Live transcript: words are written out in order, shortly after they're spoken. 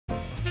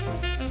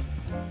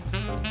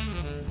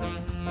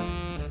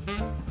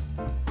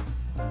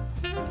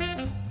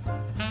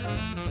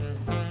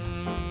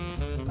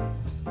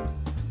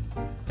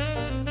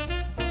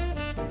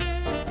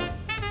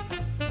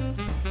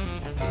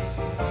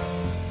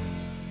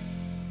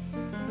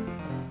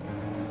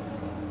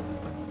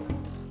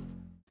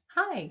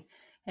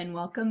And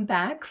welcome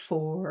back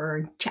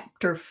for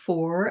chapter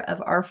 4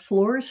 of our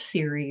Floors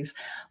series.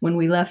 When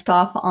we left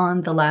off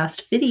on the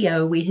last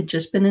video, we had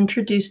just been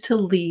introduced to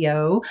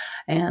Leo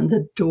and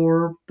the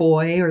door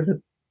boy or the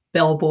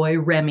bellboy,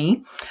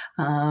 Remy.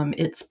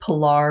 It's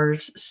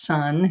Pilar's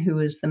son, who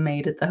is the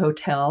maid at the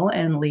hotel,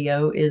 and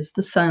Leo is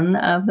the son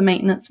of the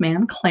maintenance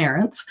man,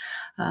 Clarence.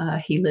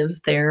 He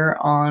lives there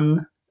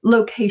on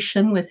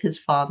location with his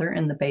father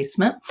in the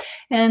basement,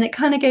 and it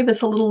kind of gave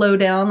us a little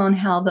lowdown on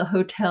how the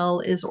hotel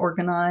is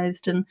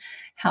organized and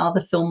how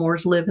the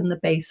Fillmores live in the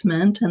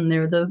basement, and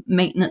they're the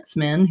maintenance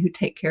men who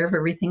take care of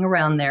everything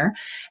around there.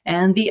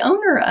 And the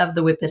owner of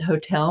the Whippet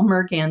Hotel,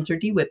 Merganser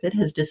de Whippet,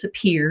 has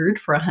disappeared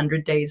for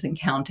 100 days and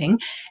counting,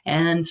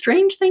 and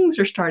strange things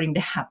are starting to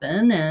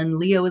happen, and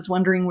Leo is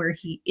wondering where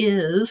he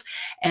is,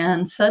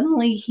 and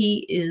suddenly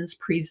he is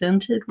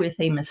presented with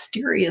a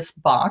mysterious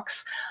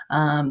box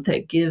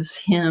that gives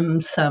him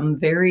some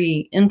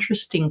very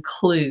interesting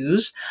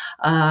clues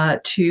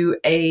to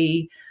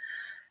a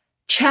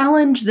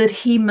challenge that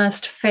he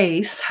must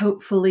face,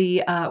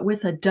 hopefully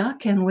with a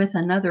duck and with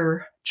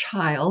another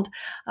child,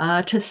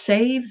 to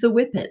save the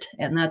Whippet,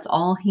 and that's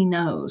all he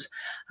knows.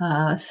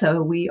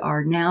 So we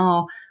are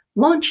now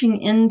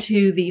launching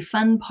into the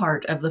fun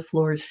part of the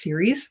Floors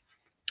series.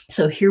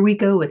 So here we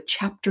go with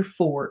Chapter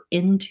 4,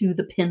 Into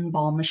the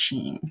Pinball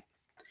Machine.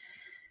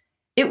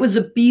 It was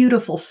a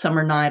beautiful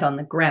summer night on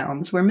the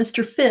grounds where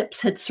Mr. Phipps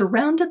had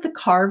surrounded the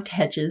carved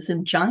hedges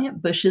and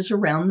giant bushes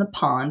around the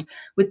pond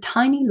with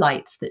tiny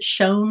lights that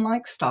shone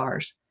like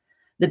stars.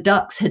 The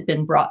ducks had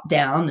been brought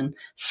down and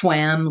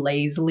swam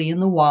lazily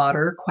in the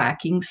water,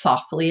 quacking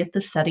softly at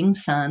the setting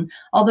sun,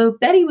 although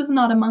Betty was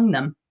not among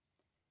them.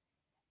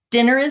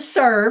 "Dinner is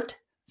served,"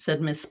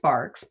 said Miss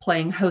Sparks,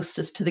 playing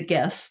hostess to the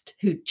guests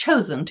who'd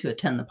chosen to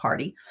attend the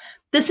party.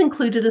 This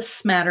included a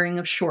smattering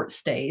of short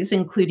stays,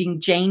 including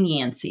Jane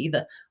Yancey,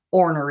 the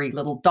ornery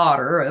little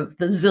daughter of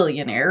the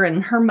zillionaire,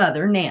 and her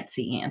mother,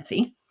 Nancy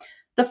Yancey.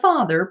 The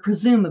father,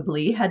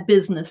 presumably, had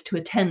business to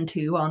attend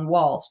to on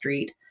Wall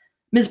Street.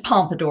 Ms.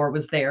 Pompadour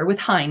was there with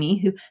Heine,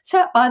 who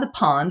sat by the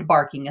pond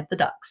barking at the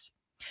ducks.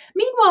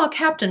 Meanwhile,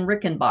 Captain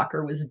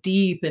Rickenbacker was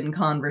deep in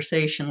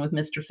conversation with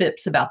Mr.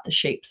 Phipps about the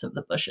shapes of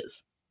the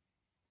bushes.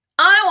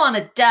 "I want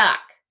a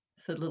duck,"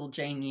 said little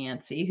Jane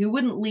Yancey, who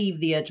wouldn't leave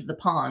the edge of the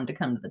pond to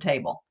come to the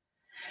table.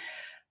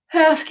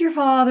 "Ask your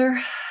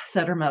father,"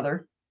 said her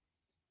mother.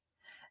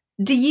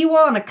 "Do you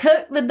want to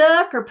cook the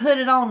duck or put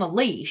it on a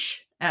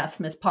leash?" asked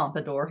Miss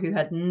Pompadour, who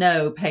had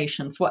no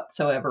patience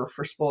whatsoever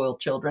for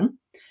spoiled children.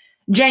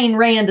 Jane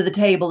ran to the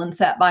table and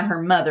sat by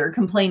her mother,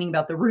 complaining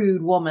about the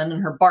rude woman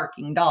and her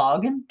barking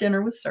dog, and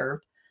dinner was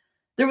served.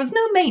 There was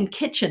no main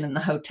kitchen in the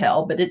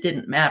hotel, but it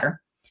didn't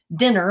matter.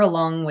 Dinner,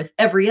 along with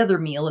every other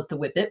meal at the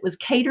Whippet, was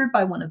catered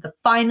by one of the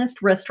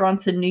finest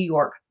restaurants in New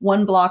York,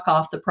 1 block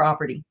off the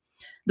property.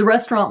 The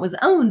restaurant was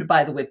owned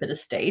by the Whippet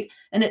estate,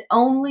 and it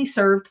only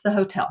served the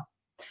hotel.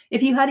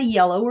 If you had a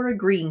yellow or a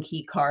green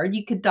key card,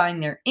 you could dine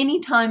there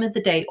any time of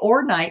the day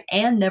or night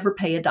and never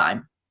pay a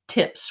dime.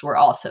 Tips were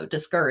also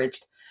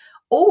discouraged.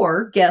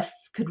 Or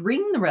guests could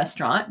ring the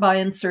restaurant by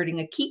inserting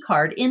a key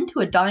card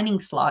into a dining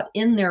slot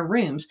in their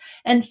rooms,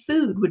 and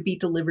food would be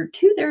delivered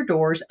to their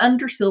doors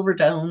under silver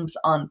domes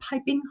on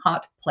piping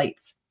hot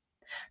plates.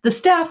 The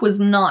staff was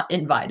not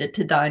invited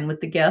to dine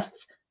with the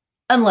guests,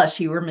 unless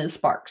you were Ms.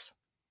 Sparks.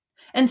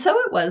 And so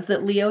it was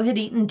that Leo had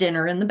eaten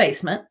dinner in the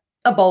basement,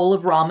 a bowl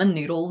of ramen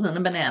noodles and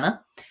a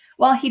banana,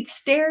 while he'd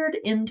stared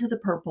into the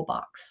purple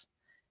box.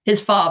 His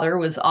father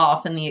was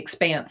off in the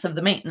expanse of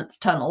the maintenance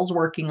tunnels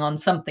working on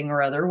something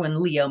or other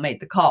when Leo made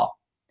the call.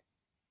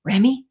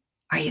 "Remy,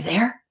 are you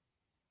there?"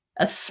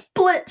 A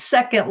split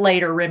second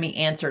later, Remy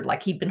answered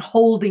like he'd been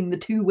holding the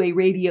two-way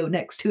radio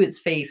next to his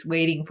face,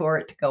 waiting for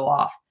it to go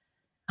off.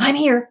 "I'm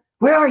here.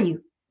 Where are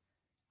you?"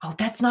 "Oh,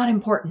 that's not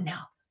important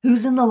now.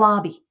 Who's in the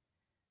lobby?"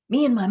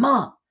 "Me and my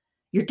mom.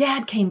 Your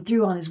dad came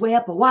through on his way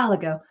up a while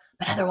ago,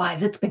 but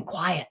otherwise it's been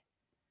quiet."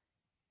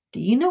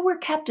 "Do you know where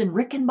Captain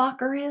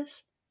Rickenbacker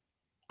is?"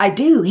 "I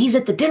do. He's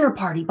at the dinner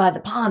party by the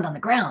pond on the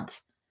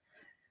grounds."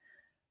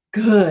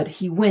 "Good.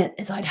 He went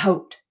as I'd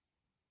hoped."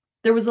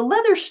 There was a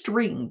leather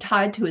string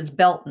tied to his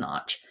belt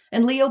notch,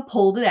 and Leo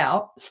pulled it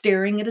out,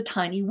 staring at a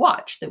tiny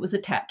watch that was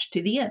attached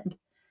to the end.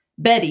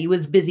 Betty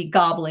was busy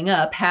gobbling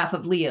up half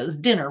of Leo's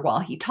dinner while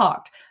he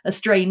talked, a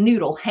stray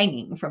noodle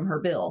hanging from her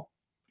bill.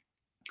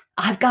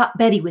 "I've got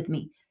Betty with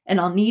me,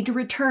 and I'll need to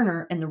return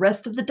her and the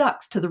rest of the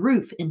ducks to the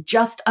roof in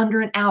just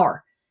under an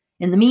hour.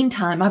 In the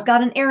meantime, I've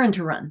got an errand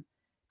to run.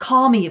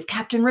 Call me if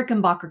Captain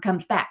Rickenbacker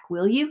comes back,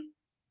 will you?"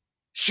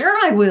 "Sure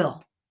I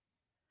will."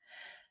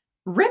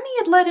 Remy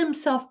had let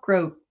himself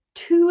grow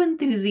too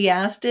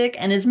enthusiastic,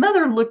 and his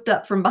mother looked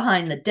up from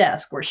behind the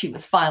desk where she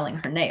was filing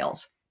her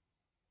nails.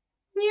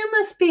 "You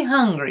must be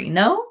hungry,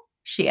 no?"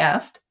 she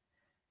asked.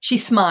 She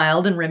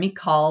smiled, and Remy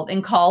called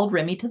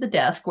Remy to the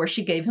desk, where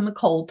she gave him a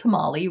cold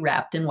tamale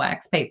wrapped in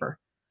wax paper.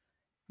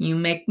 "You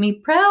make me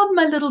proud,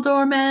 my little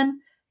doorman.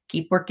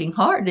 Keep working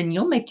hard, and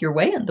you'll make your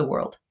way in the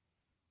world."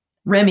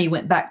 Remy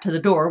went back to the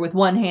door with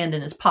one hand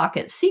in his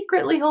pocket,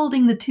 secretly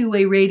holding the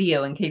two-way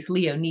radio in case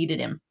Leo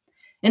needed him.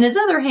 In his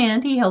other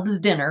hand, he held his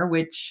dinner,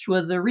 which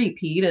was a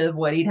repeat of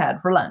what he'd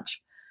had for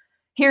lunch.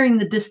 Hearing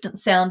the distant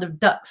sound of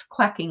ducks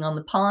quacking on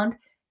the pond,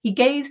 he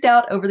gazed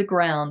out over the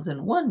grounds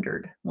and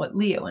wondered what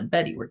Leo and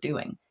Betty were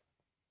doing.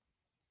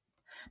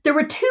 There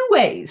were two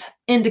ways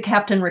into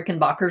Captain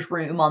Rickenbacker's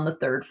room on the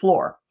third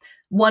floor,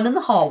 one in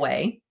the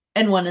hallway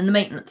and one in the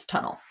maintenance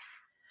tunnel.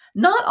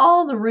 Not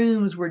all the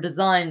rooms were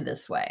designed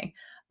this way,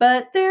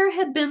 but there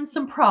had been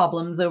some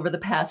problems over the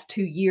past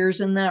 2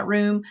 years in that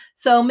room,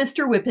 so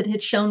Mr. Whippet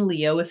had shown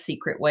Leo a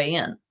secret way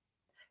in.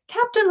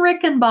 Captain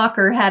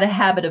Rickenbacker had a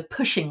habit of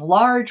pushing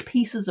large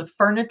pieces of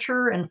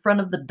furniture in front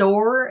of the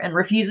door and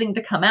refusing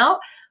to come out,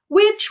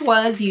 which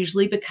was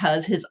usually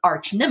because his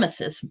arch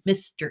nemesis,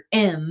 Mr.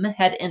 M,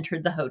 had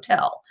entered the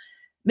hotel.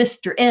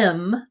 Mr.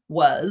 M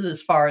was,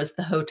 as far as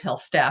the hotel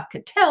staff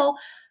could tell,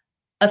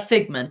 a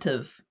figment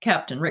of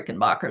Captain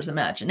Rickenbacker's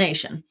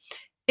imagination.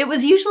 It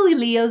was usually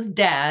Leo's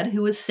dad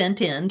who was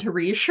sent in to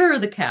reassure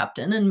the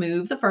captain and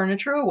move the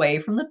furniture away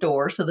from the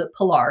door so that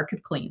Pilar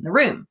could clean the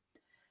room.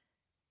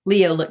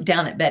 Leo looked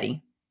down at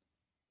Betty.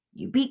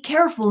 "You be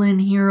careful in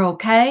here,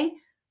 okay?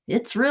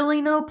 It's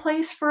really no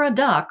place for a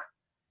duck."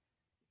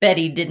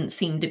 Betty didn't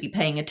seem to be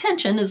paying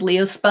attention as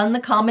Leo spun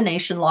the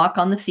combination lock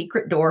on the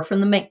secret door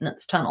from the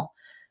maintenance tunnel.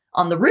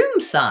 On the room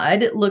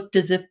side, it looked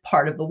as if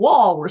part of the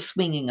wall were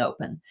swinging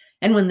open,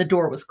 and when the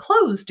door was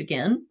closed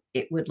again,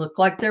 it would look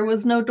like there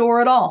was no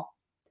door at all.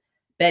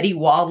 Betty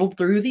waddled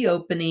through the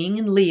opening,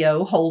 and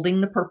Leo,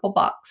 holding the purple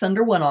box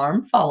under one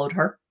arm, followed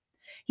her.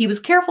 He was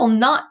careful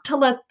not to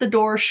let the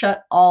door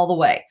shut all the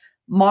way,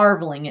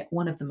 marveling at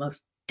one of the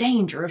most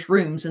dangerous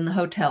rooms in the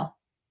hotel.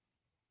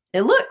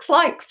 "It looks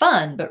like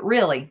fun, but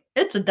really,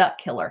 it's a duck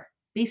killer.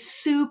 Be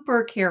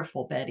super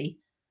careful, Betty."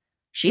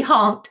 She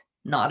honked,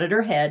 nodded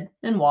her head,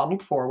 and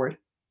waddled forward.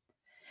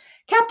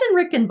 Captain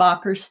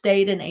Rickenbacker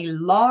stayed in a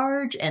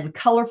large and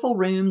colorful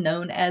room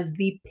known as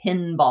the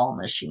pinball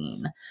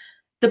machine.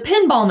 The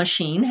pinball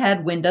machine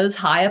had windows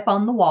high up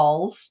on the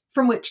walls,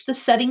 from which the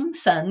setting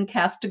sun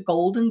cast a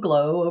golden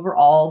glow over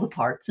all the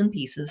parts and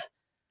pieces.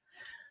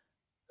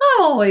 "I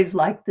always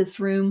liked this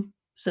room,"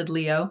 said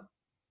Leo.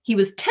 He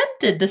was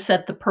tempted to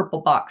set the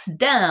purple box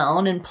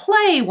down and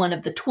play one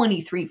of the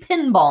 23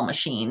 pinball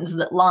machines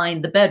that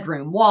lined the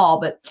bedroom wall,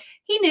 but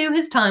he knew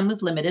his time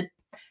was limited.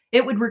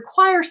 It would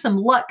require some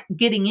luck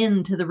getting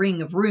into the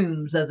ring of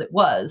rooms as it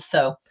was,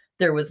 so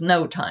there was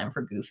no time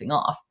for goofing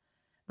off.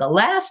 The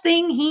last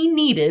thing he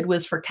needed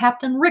was for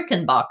Captain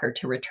Rickenbacker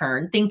to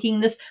return, thinking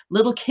this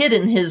little kid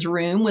in his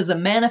room was a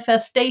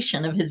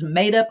manifestation of his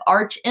made-up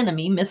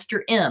arch-enemy,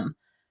 Mr. M.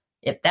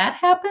 If that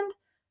happened,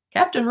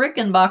 Captain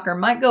Rickenbacker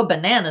might go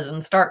bananas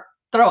and start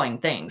throwing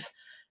things.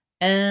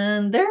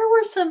 And there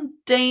were some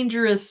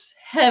dangerous,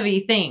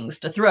 heavy things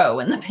to throw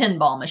in the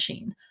pinball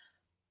machine.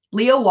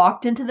 Leo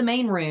walked into the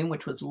main room,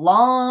 which was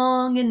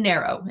long and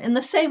narrow, in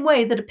the same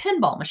way that a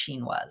pinball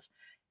machine was.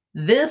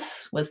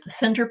 This was the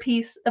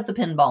centerpiece of the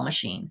pinball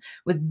machine,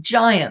 with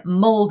giant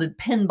molded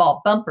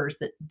pinball bumpers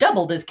that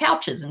doubled as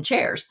couches and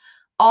chairs,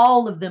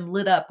 all of them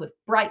lit up with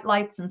bright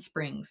lights and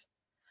springs.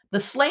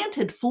 The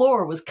slanted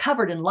floor was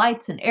covered in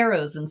lights and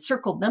arrows and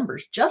circled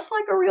numbers, just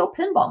like a real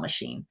pinball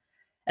machine.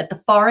 At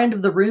the far end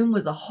of the room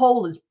was a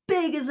hole as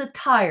big as a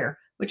tire,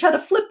 which had a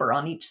flipper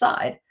on each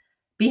side.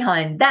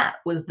 Behind that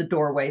was the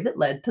doorway that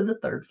led to the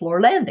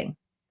third-floor landing.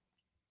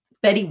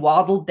 Betty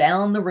waddled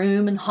down the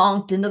room and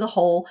honked into the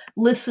hole,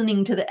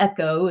 listening to the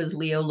echo as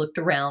Leo looked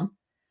around.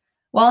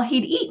 While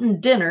he'd eaten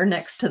dinner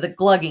next to the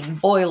glugging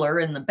boiler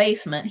in the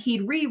basement,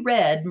 he'd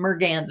reread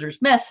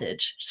Merganser's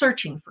message,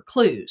 searching for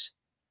clues.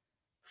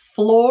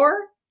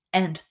 Floor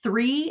and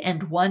 3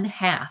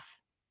 1/2.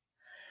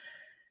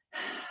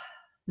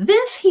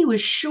 This, he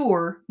was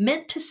sure,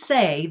 meant to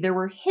say there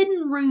were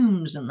hidden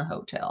rooms in the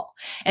hotel,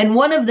 and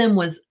one of them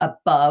was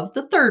above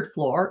the third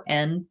floor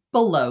and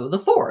below the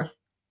fourth.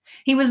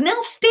 He was now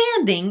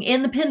standing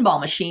in the pinball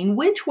machine,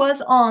 which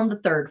was on the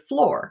third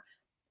floor,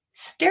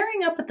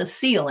 staring up at the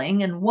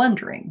ceiling and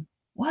wondering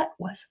what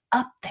was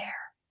up there.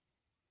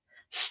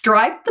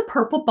 Strike the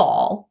purple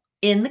ball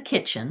in the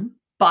kitchen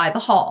by the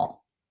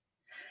hall.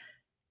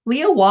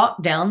 Leo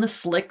walked down the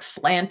slick,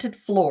 slanted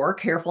floor,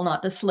 careful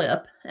not to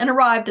slip, and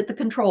arrived at the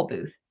control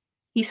booth.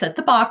 He set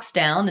the box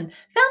down and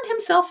found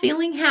himself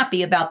feeling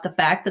happy about the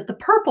fact that the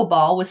purple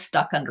ball was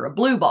stuck under a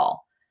blue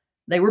ball.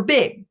 They were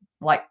big,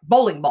 like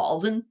bowling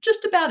balls, and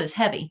just about as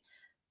heavy.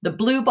 The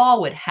blue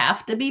ball would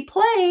have to be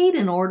played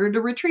in order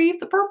to retrieve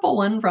the purple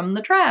one from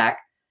the track.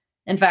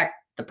 In fact,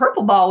 the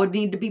purple ball would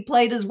need to be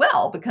played as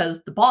well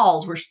because the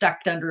balls were stuck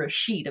under a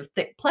sheet of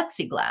thick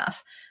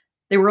plexiglass.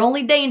 They were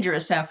only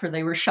dangerous after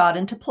they were shot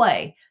into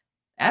play.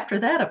 After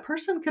that, a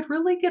person could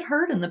really get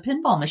hurt in the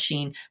pinball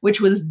machine,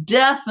 which was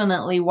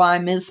definitely why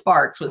Ms.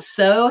 Sparks was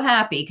so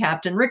happy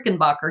Captain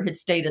Rickenbacker had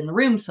stayed in the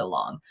room so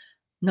long.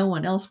 No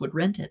one else would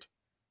rent it.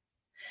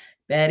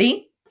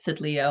 "Betty,"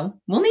 said Leo,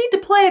 "we'll need to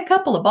play a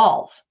couple of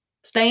balls.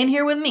 Stay in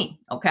here with me,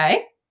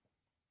 okay?"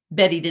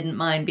 Betty didn't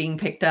mind being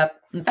picked up.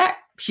 In fact,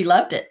 she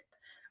loved it.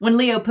 When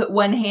Leo put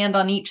one hand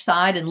on each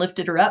side and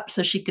lifted her up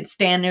so she could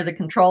stand near the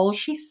controls,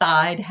 she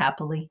sighed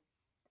happily.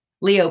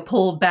 Leo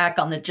pulled back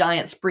on the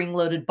giant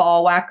spring-loaded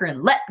ball whacker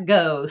and let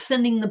go,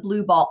 sending the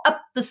blue ball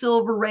up the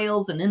silver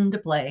rails and into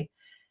play.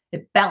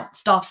 It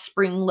bounced off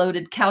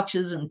spring-loaded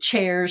couches and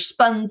chairs,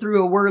 spun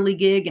through a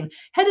whirligig, and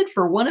headed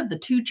for one of the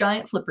two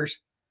giant flippers.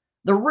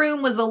 The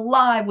room was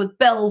alive with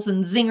bells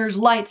and zingers,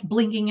 lights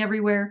blinking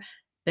everywhere.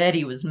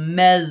 Betty was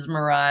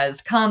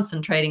mesmerized,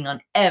 concentrating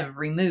on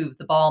every move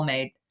the ball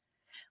made.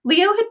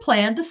 Leo had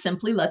planned to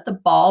simply let the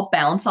ball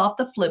bounce off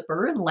the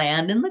flipper and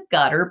land in the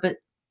gutter, but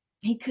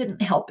he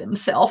couldn't help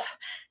himself.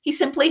 He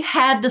simply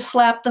had to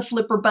slap the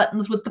flipper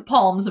buttons with the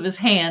palms of his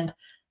hand.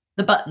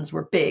 The buttons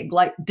were big,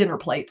 like dinner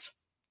plates,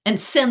 and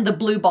send the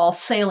blue ball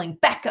sailing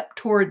back up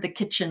toward the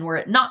kitchen, where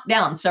it knocked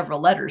down several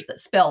letters that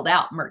spelled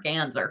out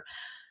Merganser.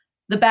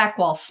 The back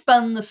wall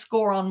spun the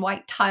score on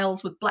white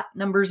tiles with black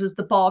numbers as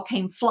the ball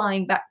came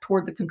flying back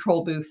toward the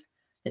control booth.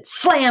 It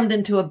slammed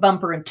into a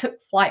bumper and took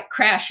flight,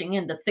 crashing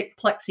into thick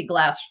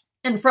plexiglass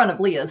in front of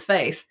Leo's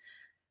face.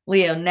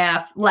 Leo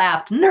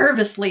laughed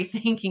nervously,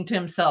 thinking to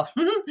himself,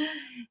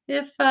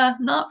 if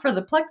not for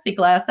the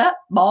plexiglass, that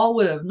ball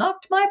would have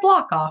knocked my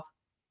block off.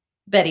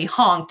 Betty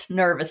honked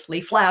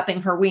nervously,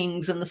 flapping her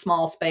wings in the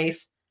small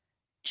space.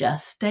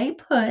 Just stay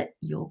put,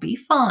 you'll be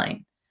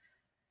fine.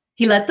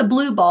 He let the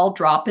blue ball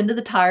drop into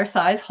the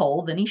tire-size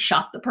hole, then he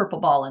shot the purple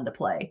ball into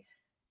play.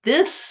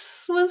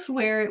 This was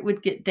where it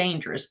would get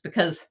dangerous,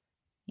 because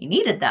he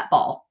needed that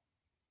ball.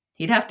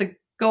 He'd have to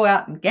go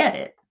out and get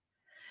it.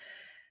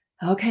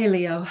 Okay,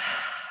 Leo,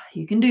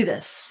 you can do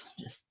this.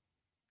 Just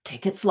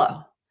take it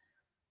slow.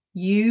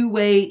 You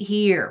wait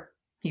here,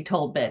 he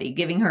told Betty,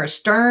 giving her a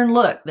stern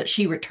look that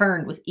she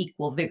returned with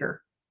equal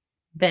vigor.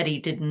 Betty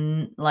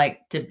didn't like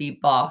to be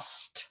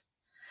bossed.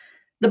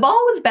 The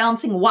ball was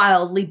bouncing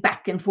wildly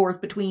back and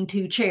forth between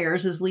two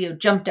chairs as Leo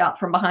jumped out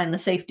from behind the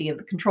safety of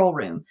the control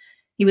room.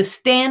 He was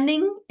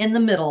standing in the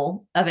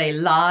middle of a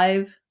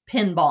live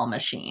pinball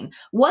machine,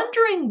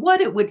 wondering what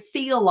it would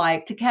feel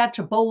like to catch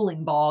a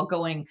bowling ball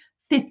going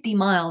 50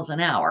 miles an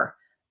hour.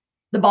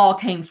 The ball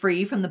came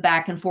free from the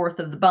back and forth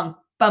of the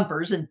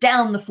bumpers and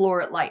down the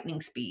floor at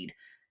lightning speed.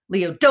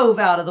 Leo dove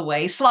out of the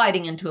way,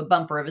 sliding into a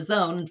bumper of his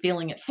own and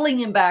feeling it fling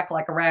him back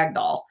like a rag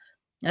doll.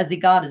 As he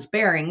got his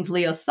bearings,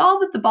 Leo saw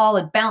that the ball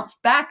had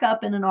bounced back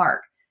up in an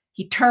arc.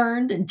 He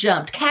turned and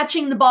jumped,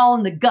 catching the ball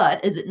in the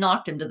gut as it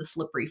knocked him to the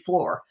slippery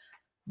floor.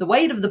 The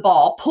weight of the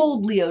ball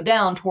pulled Leo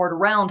down toward a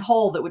round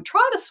hole that would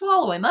try to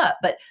swallow him up,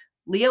 but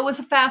Leo was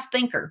a fast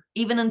thinker,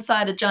 even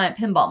inside a giant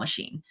pinball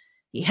machine.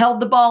 He held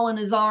the ball in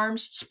his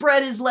arms,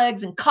 spread his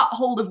legs, and caught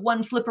hold of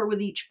one flipper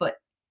with each foot.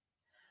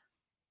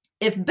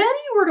 If Betty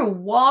were to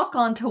walk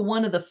onto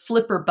one of the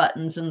flipper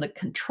buttons in the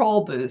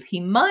control booth, he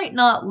might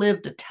not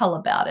live to tell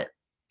about it,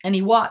 and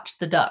he watched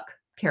the duck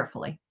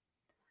carefully.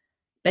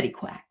 Betty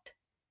quacked.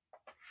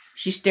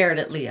 She stared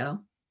at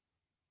Leo,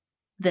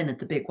 then at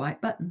the big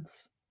white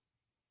buttons.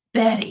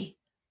 Betty,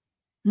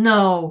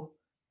 no,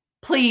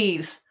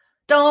 please,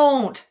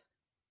 don't.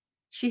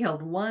 She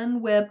held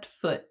one webbed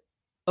foot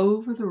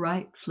over the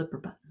right flipper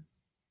button,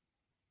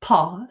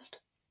 paused,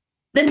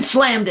 then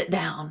slammed it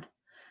down.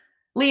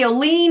 Leo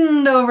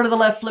leaned over to the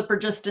left flipper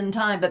just in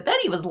time, but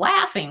Betty was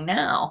laughing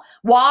now,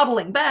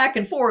 waddling back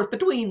and forth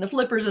between the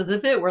flippers as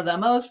if it were the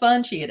most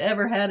fun she had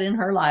ever had in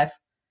her life.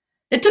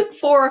 It took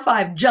 4 or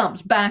 5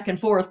 jumps back and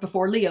forth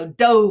before Leo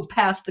dove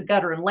past the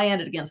gutter and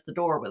landed against the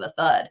door with a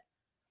thud.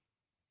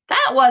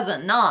 That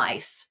wasn't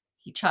nice,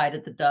 he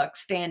chided the duck,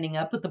 standing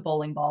up with the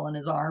bowling ball in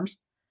his arms.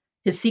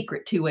 His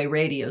secret two-way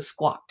radio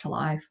squawked to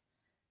life.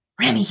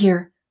 Remy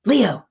here.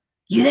 Leo,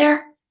 you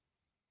there?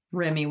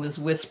 Remy was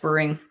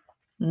whispering.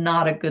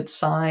 Not a good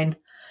sign.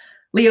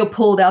 Leo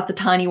pulled out the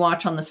tiny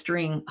watch on the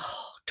string.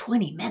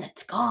 20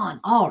 minutes gone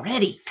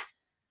already.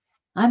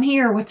 I'm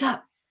here. What's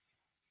up?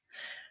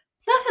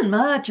 Nothing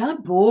much.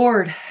 I'm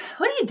bored.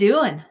 What are you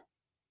doing?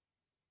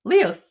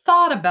 Leo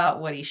thought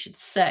about what he should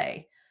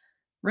say.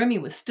 Remy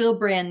was still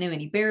brand new and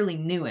he barely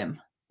knew him.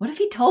 What if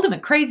he told him a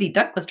crazy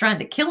duck was trying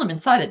to kill him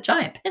inside a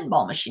giant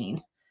pinball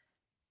machine?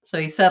 So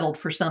he settled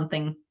for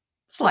something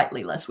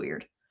slightly less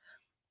weird.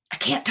 I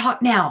can't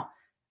talk now.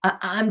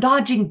 I'm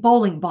dodging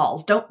bowling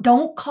balls.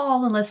 Don't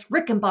call unless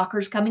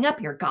Rickenbacker's coming up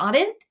here. Got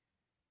it?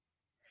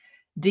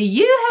 Do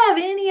you have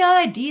any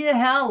idea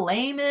how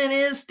lame it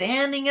is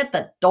standing at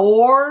the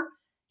door?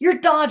 You're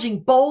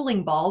dodging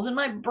bowling balls and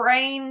my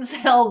brain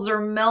cells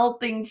are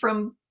melting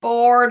from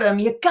boredom.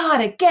 You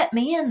gotta get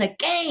me in the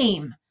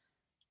game.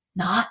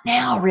 Not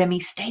now,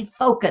 Remy. Stay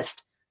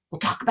focused. We'll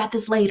talk about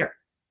this later.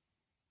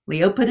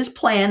 Leo put his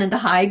plan into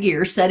high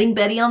gear, setting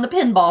Betty on the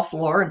pinball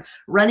floor and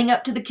running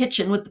up to the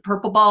kitchen with the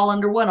purple ball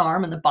under one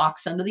arm and the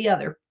box under the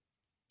other.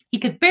 He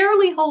could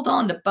barely hold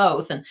on to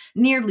both and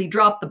nearly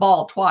dropped the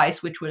ball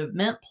twice, which would have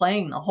meant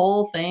playing the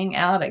whole thing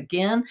out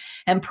again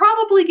and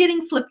probably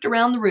getting flipped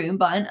around the room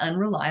by an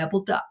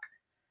unreliable duck.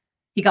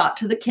 He got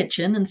to the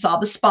kitchen and saw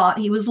the spot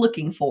he was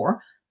looking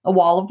for, a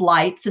wall of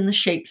lights in the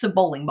shapes of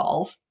bowling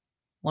balls.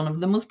 One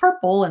of them was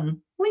purple, and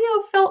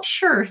Leo felt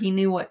sure he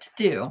knew what to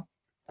do.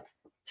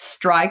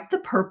 Strike the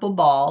purple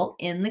ball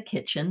in the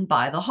kitchen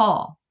by the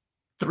hall.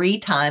 3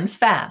 times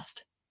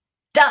fast.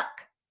 Duck!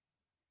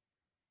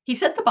 He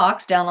set the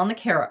box down on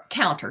the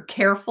counter,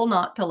 careful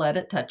not to let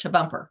it touch a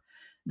bumper.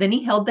 Then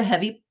he held the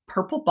heavy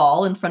purple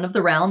ball in front of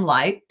the round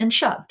light and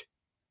shoved.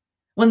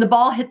 When the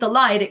ball hit the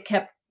light, it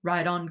kept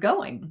right on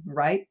going,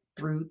 right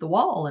through the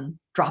wall and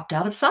dropped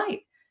out of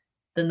sight.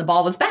 Then the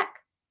ball was back.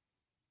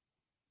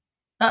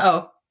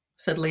 "Uh-oh,"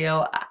 said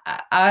Leo.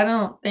 I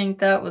don't think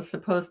that was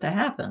supposed to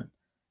happen."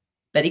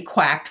 Betty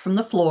quacked from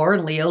the floor,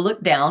 and Leo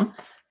looked down.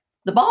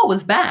 The ball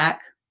was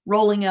back,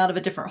 rolling out of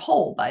a different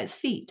hole by his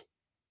feet.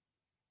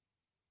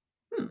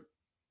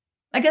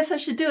 "I guess I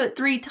should do it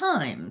 3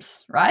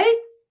 times, right?"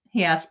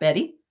 he asked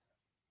Betty.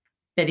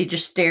 Betty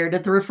just stared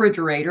at the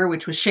refrigerator,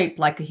 which was shaped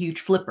like a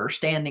huge flipper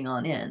standing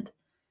on end.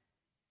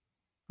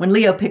 When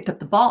Leo picked up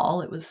the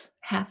ball, it was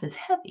half as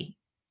heavy.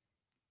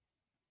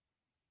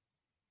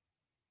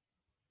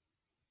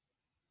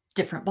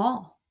 Different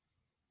ball.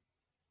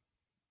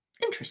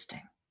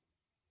 Interesting.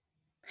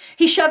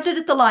 He shoved it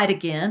at the light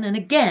again, and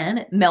again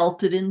it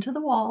melted into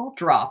the wall,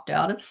 dropped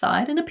out of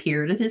sight, and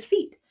appeared at his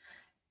feet.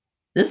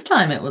 This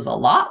time it was a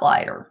lot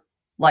lighter,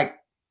 like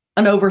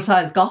an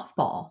oversized golf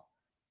ball.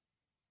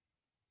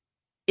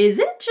 Is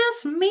it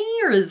just me,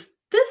 or is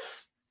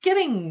this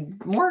getting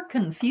more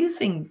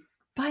confusing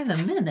by the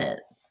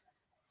minute?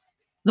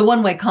 The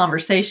one-way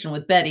conversation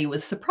with Betty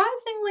was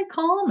surprisingly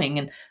calming,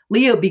 and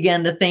Leo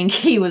began to think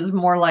he was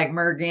more like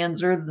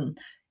Merganser than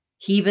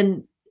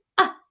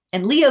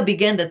Leo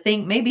began to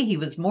think maybe he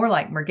was more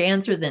like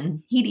Merganser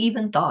than he'd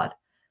even thought.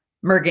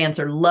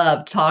 Merganser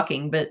loved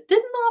talking, but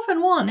didn't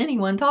often want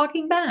anyone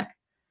talking back.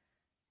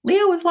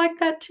 Leo was like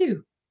that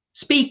too.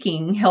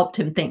 Speaking helped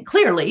him think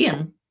clearly,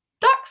 and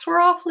ducks were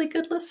awfully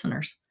good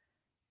listeners.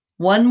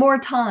 "One more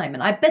time,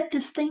 and I bet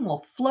this thing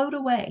will float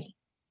away."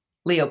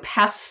 Leo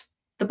passed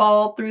the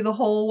ball through the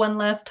hole one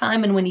last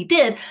time, and when he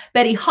did,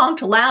 Betty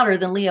honked louder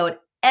than Leo had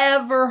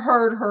ever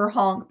heard her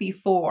honk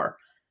before.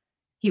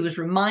 He was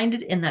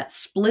reminded in that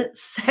split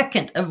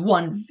second of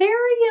one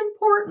very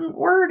important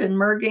word in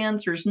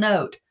Merganser's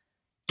note: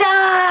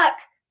 duck!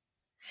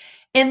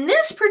 In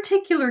this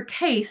particular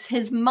case,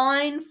 his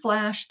mind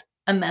flashed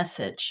a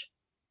message.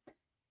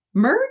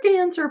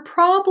 Merganser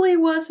probably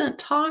wasn't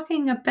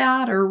talking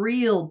about a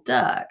real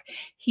duck.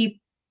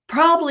 He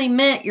probably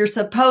meant you're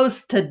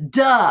supposed to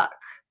duck.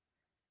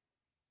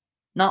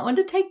 Not one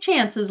to take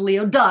chances,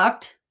 Leo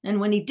ducked, and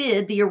when he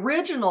did, the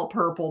original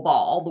purple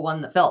ball, the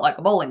one that felt like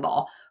a bowling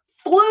ball,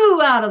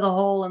 flew out of the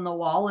hole in the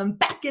wall and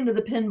back into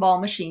the pinball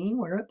machine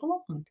where it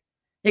belonged.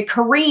 It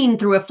careened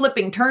through a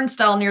flipping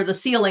turnstile near the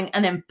ceiling,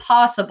 an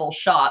impossible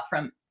shot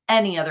from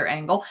any other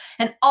angle,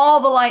 and all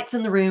the lights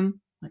in the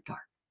room went dark.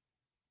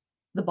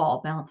 The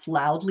ball bounced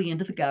loudly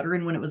into the gutter,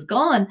 and when it was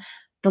gone,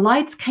 the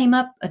lights came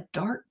up a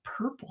dark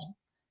purple.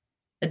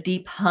 A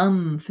deep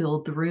hum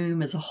filled the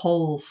room as a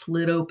hole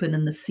slid open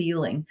in the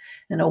ceiling,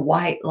 and a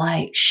white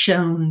light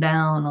shone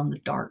down on the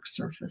dark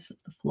surface of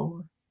the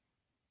floor.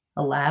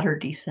 A ladder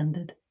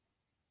descended.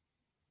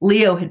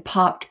 Leo had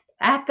popped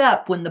back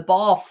up when the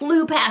ball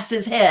flew past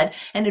his head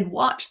and had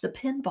watched the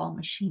pinball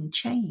machine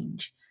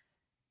change.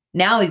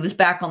 Now he was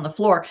back on the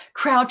floor,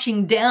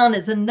 crouching down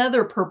as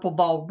another purple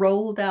ball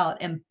rolled out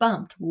and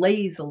bumped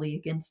lazily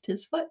against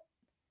his foot.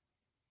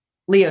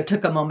 Leo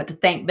took a moment to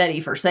thank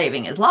Betty for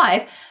saving his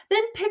life,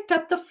 then picked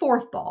up the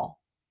 4th ball.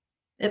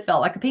 It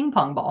felt like a ping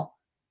pong ball.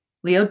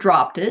 Leo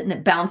dropped it, and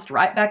it bounced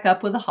right back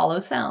up with a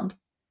hollow sound.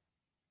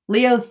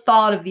 Leo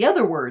thought of the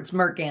other words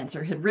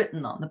Merganser had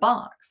written on the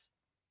box.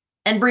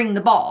 "And bring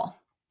the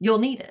ball. You'll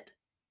need it."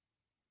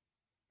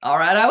 "All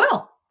right, I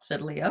will,"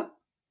 said Leo.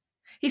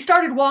 He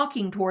started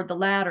walking toward the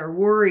ladder,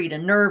 worried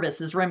and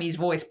nervous as Remy's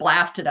voice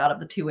blasted out of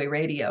the 2-way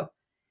radio.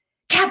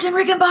 "Captain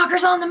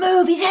Rickenbacker's on the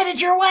move. He's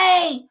headed your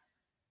way."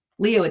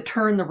 Leo had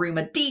turned the room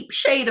a deep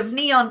shade of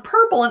neon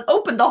purple and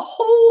opened a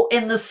hole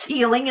in the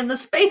ceiling in the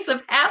space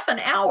of half an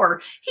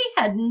hour. He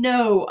had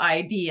no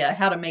idea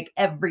how to make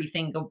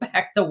everything go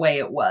back the way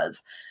it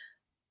was.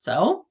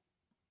 So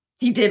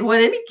he did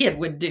what any kid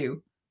would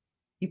do.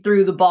 He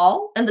threw the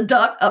ball and the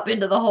duck up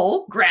into the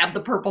hole, grabbed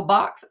the purple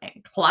box,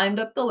 and climbed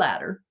up the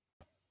ladder.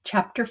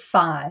 Chapter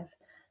 5,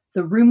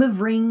 The Room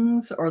of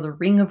Rings, or the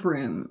Ring of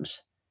Rooms.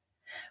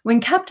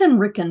 When Captain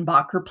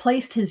Rickenbacker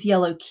placed his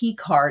yellow key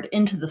card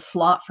into the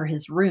slot for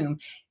his room,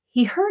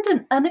 he heard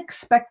an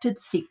unexpected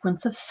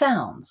sequence of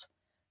sounds.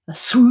 A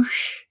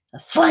swoosh, a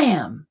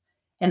slam,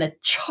 and a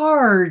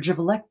charge of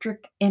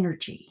electric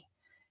energy.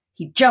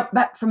 He jumped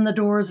back from the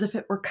door as if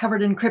it were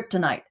covered in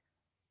kryptonite.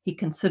 He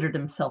considered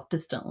himself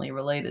distantly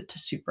related to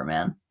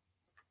Superman.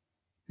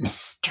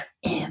 "Mr.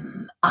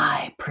 M,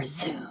 I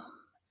presume,"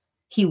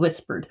 he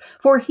whispered,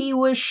 for he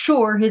was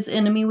sure his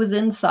enemy was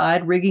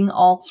inside, rigging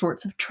all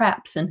sorts of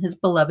traps in his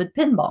beloved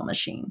pinball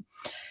machine.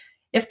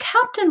 If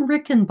Captain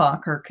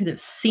Rickenbacker could have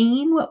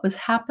seen what was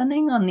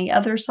happening on the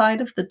other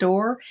side of the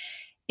door,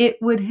 it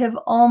would have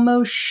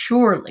almost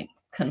surely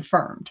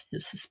confirmed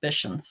his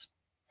suspicions.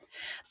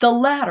 The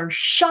ladder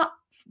shot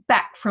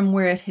back from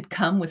where it had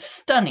come with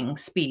stunning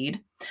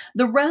speed.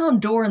 The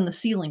round door in the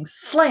ceiling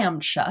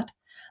slammed shut.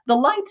 The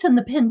lights in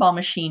the pinball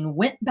machine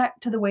went back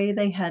to the way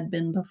they had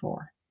been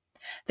before.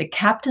 The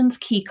captain's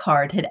key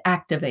card had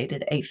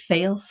activated a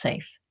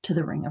fail-safe to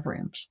the ring of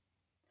rooms.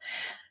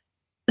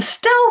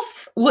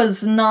 Stealth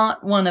was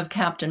not one of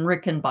Captain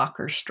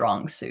Rickenbacker's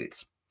strong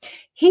suits.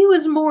 He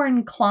was more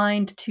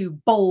inclined to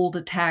bold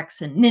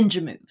attacks and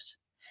ninja moves.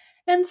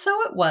 And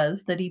so it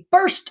was that he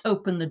burst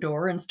open the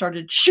door and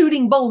started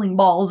shooting bowling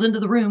balls into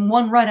the room,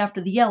 one right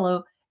after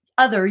the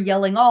other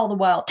yelling all the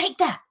while, "Take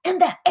that,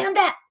 and that, and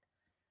that!"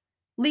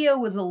 Leo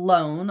was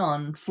alone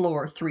on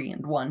floor 3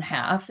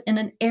 1/2 in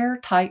an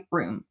airtight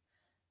room.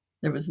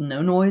 There was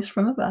no noise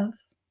from above,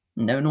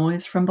 no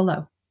noise from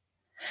below.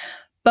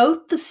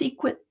 Both the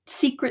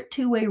secret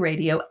two-way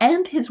radio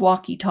and his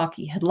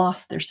walkie-talkie had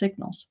lost their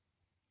signals.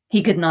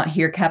 He could not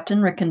hear Captain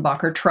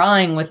Rickenbacker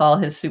trying with all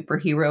his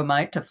superhero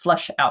might to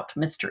flush out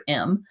Mr.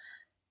 M.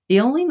 The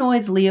only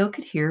noise Leo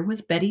could hear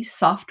was Betty's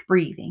soft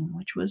breathing,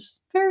 which was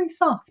very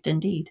soft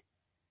indeed.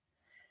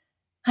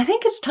 "I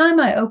think it's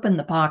time I opened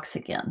the box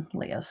again,"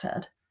 Leo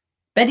said.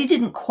 Betty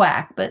didn't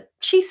quack, but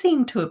she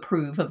seemed to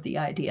approve of the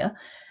idea,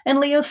 and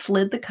Leo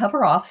slid the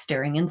cover off,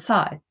 staring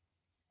inside.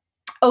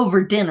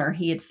 Over dinner,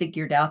 he had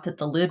figured out that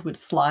the lid would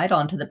slide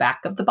onto the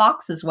back of the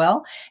box as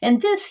well,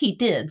 and this he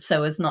did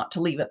so as not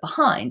to leave it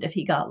behind if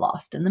he got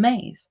lost in the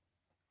maze.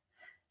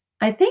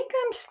 "I think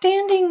I'm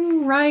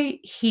standing right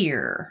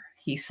here,"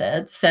 he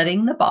said,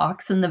 setting the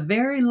box and the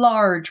very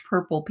large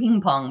purple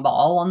ping-pong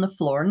ball on the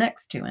floor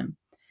next to him.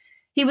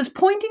 He was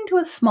pointing to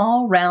a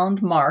small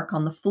round mark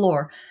on the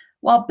floor,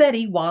 while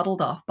Betty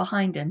waddled off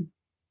behind him.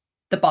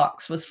 The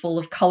box was full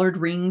of colored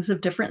rings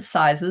of different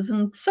sizes,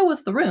 and so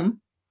was the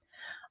room.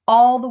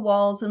 All the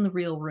walls in the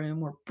real room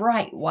were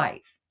bright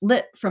white,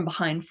 lit from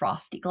behind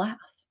frosty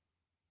glass.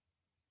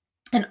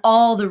 And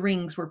all the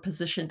rings were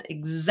positioned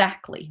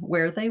exactly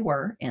where they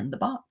were in the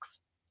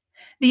box.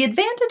 The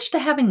advantage to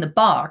having the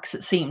box,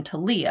 it seemed to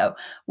Leo,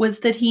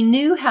 was that he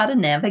knew how to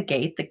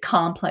navigate the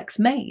complex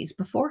maze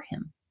before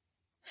him.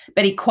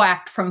 Betty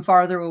quacked from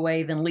farther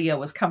away than Leo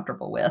was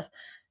comfortable with.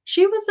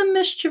 She was a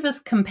mischievous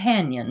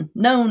companion,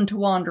 known to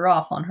wander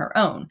off on her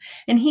own,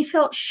 and he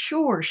felt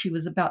sure she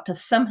was about to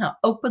somehow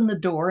open the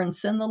door and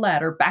send the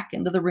ladder back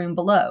into the room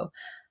below.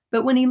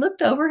 But when he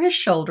looked over his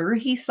shoulder,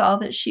 he saw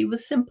that she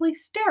was simply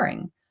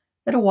staring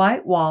at a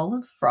white wall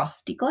of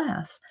frosty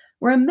glass,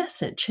 where a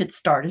message had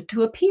started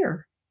to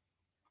appear.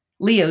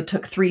 Leo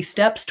took 3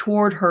 steps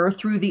toward her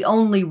through the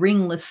only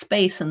ringless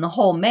space in the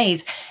whole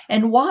maze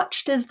and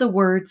watched as the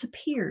words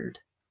appeared.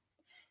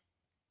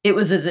 It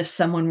was as if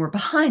someone were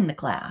behind the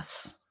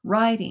glass,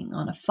 writing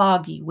on a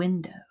foggy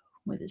window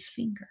with his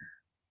finger.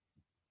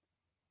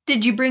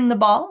 "Did you bring the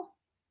ball?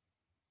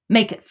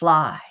 Make it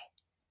fly,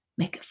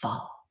 make it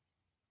fall.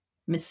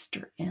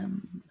 Mr.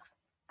 M."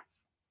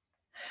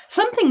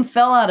 Something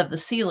fell out of the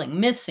ceiling,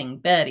 missing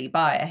Betty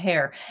by a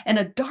hair, and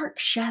a dark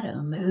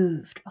shadow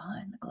moved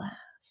behind the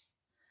glass.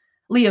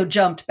 Leo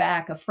jumped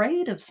back,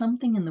 afraid of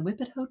something in the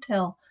Whippet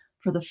Hotel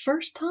for the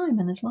first time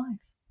in his life.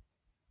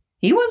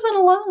 He wasn't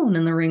alone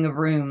in the ring of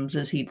rooms,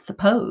 as he'd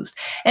supposed.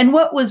 And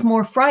what was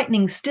more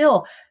frightening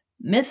still,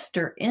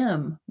 Mr.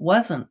 M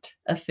wasn't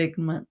a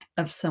figment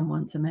of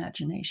someone's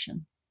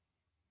imagination.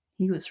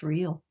 He was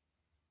real.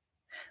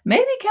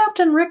 Maybe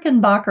Captain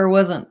Rickenbacker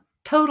wasn't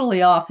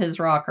totally off his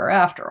rocker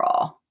after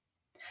all.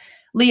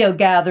 Leo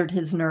gathered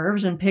his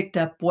nerves and picked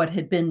up what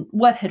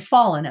had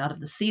fallen out of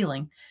the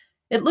ceiling.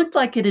 It looked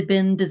like it had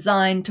been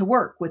designed to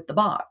work with the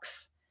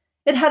box.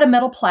 It had a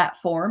metal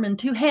platform and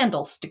 2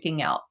 handles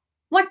sticking out,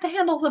 like the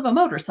handles of a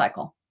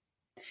motorcycle.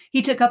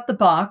 He took up the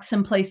box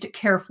and placed it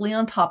carefully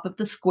on top of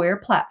the square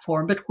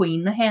platform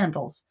between the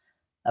handles.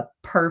 A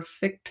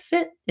perfect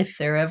fit, if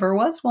there ever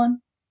was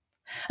one.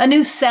 A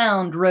new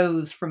sound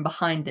rose from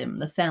behind him,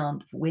 the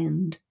sound of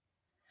wind.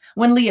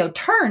 When Leo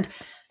turned,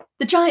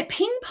 the giant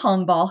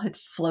ping-pong ball had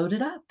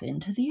floated up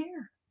into the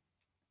air.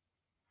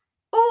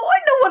 "Oh, I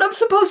know what I'm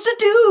supposed to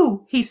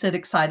do," he said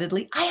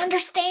excitedly. "I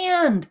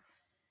understand."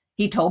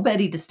 He told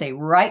Betty to stay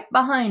right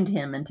behind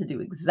him and to do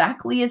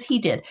exactly as he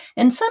did,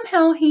 and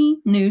somehow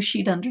he knew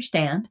she'd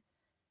understand.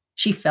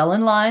 She fell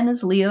in line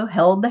as Leo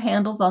held the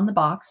handles on the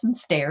box and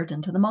stared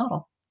into the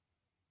model.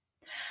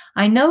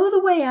 "I know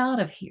the way out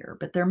of here,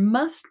 but there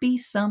must be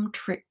some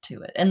trick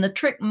to it, and the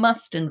trick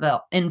must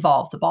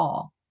involve the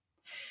ball."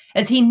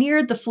 As he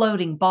neared the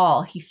floating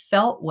ball, he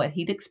felt what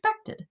he'd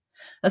expected.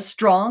 A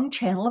strong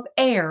channel of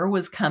air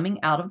was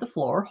coming out of the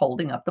floor,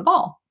 holding up the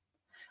ball.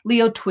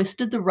 Leo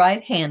twisted the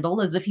right handle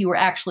as if he were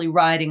actually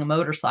riding a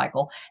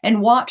motorcycle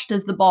and watched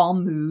as the ball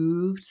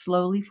moved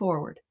slowly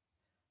forward.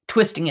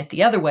 Twisting it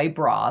the other way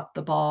brought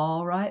the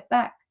ball right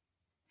back.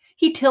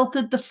 He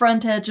tilted the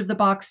front edge of the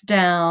box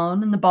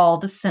down and the ball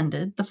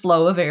descended, the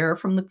flow of air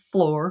from the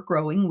floor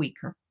growing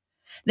weaker.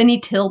 Then he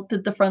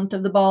tilted the front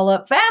of the ball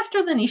up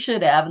faster than he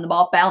should have, and the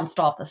ball bounced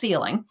off the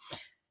ceiling.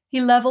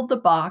 He leveled the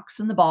box,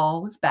 and the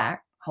ball was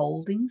back,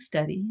 holding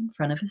steady in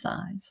front of his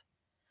eyes.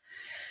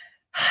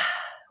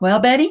 "Well,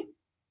 Betty,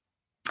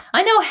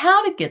 I know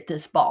how to get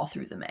this ball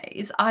through the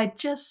maze. I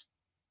just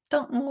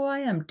don't know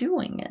why I'm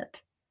doing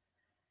it."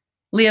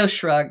 Leo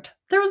shrugged.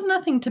 There was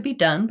nothing to be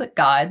done but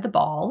guide the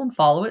ball and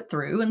follow it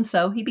through, and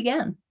so he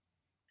began.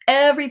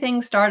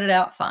 Everything started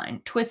out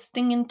fine,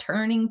 twisting and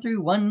turning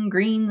through one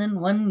green, then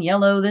one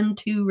yellow, then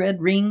two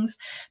red rings,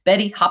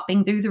 Betty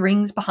hopping through the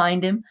rings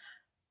behind him.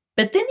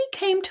 But then he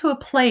came to a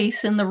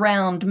place in the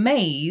round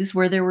maze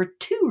where there were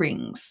two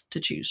rings to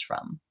choose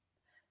from.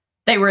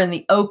 They were in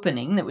the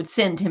opening that would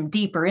send him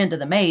deeper into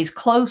the maze,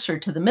 closer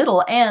to the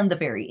middle and the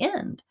very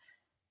end.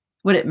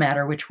 Would it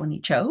matter which one he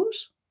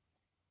chose?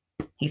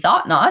 He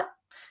thought not,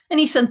 and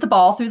he sent the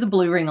ball through the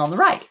blue ring on the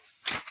right.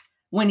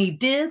 When he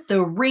did,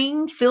 the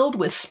ring filled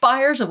with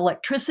spires of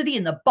electricity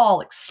and the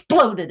ball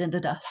exploded into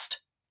dust.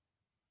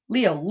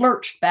 Leo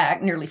lurched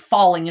back, nearly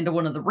falling into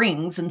one of the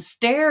rings, and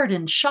stared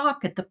in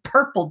shock at the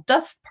purple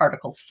dust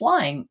particles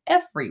flying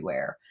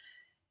everywhere.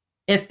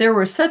 If there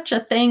were such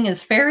a thing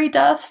as fairy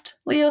dust,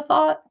 Leo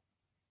thought,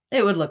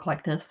 it would look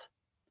like this.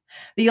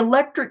 The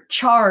electric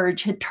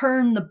charge had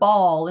turned the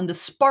ball into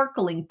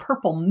sparkling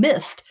purple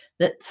mist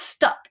that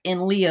stuck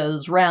in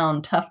Leo's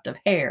round tuft of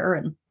hair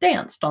and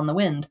danced on the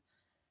wind.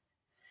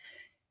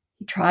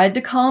 He tried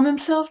to calm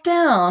himself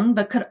down,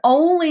 but could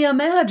only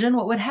imagine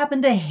what would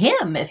happen to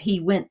him if he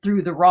went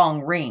through the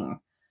wrong ring.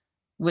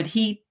 Would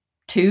he,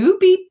 too,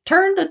 be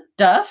turned to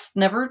dust,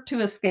 never to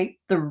escape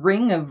the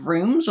ring of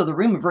rooms or the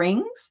room of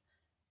rings?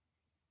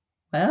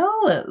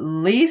 Well, at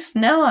least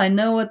now I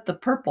know what the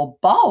purple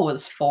ball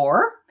was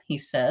for, he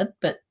said,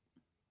 but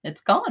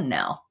it's gone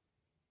now.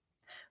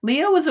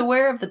 Leo was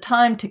aware of the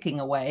time ticking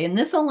away, and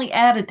this only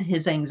added to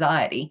his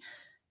anxiety.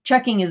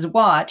 Checking his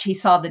watch, he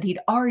saw that he'd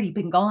already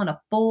been gone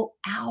a full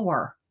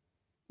hour.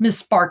 Miss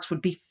Sparks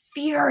would be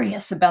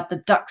furious about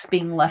the ducks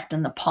being left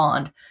in the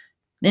pond.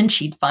 Then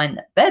she'd find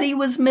that Betty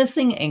was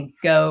missing and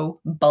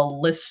go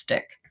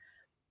ballistic.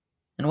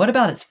 And what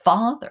about his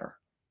father?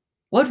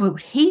 What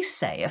would he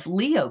say if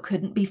Leo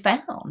couldn't be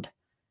found?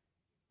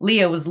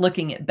 Leo was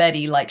looking at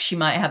Betty like she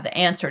might have the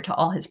answer to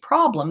all his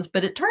problems,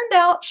 but it turned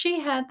out she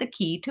had the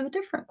key to a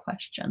different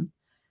question.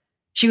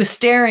 She was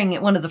staring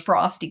at one of the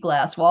frosty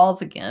glass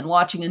walls again,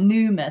 watching a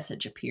new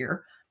message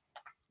appear.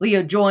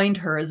 Leo joined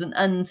her as an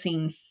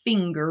unseen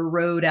finger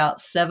wrote out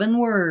 7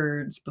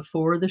 words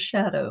before the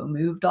shadow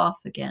moved off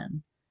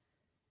again.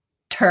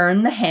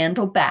 Turn the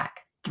handle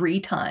back 3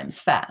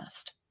 times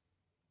fast.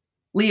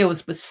 Leo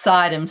was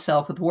beside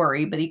himself with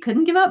worry, but he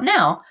couldn't give up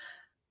now.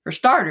 For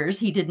starters,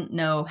 he didn't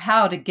know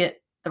how to get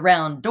the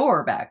round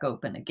door back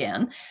open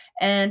again,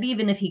 and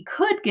even if he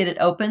could get it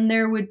open,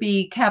 there would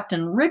be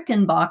Captain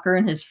Rickenbacker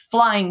and his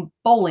flying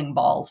bowling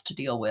balls to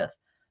deal with.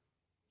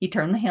 He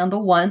turned the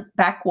handle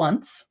back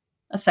once,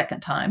 a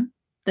second time,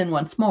 then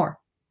once more.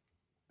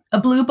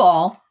 A blue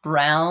ball,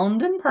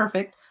 round and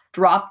perfect,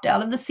 dropped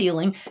out of the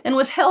ceiling and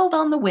was held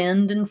on the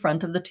wind in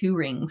front of the 2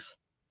 rings.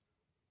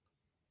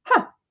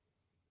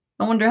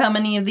 I wonder how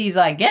many of these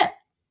I get,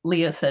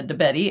 Leo said to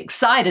Betty,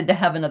 excited to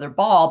have another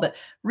ball, but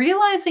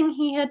realizing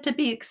he had to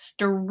be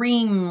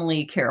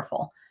extremely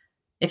careful.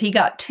 If he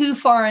got too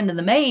far into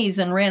the maze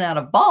and ran out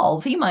of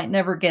balls, he might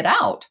never get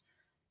out.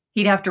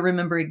 He'd have to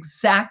remember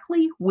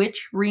exactly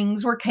which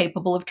rings were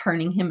capable of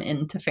turning him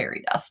into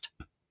fairy dust.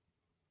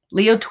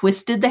 Leo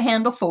twisted the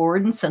handle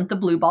forward and sent the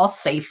blue ball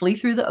safely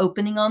through the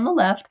opening on the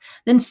left,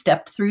 then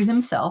stepped through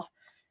himself.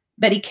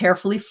 Betty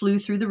carefully flew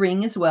through the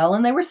ring as well,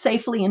 and they were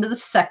safely into the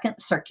second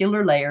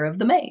circular layer of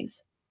the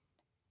maze.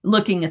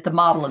 Looking at the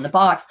model in the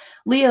box,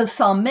 Leo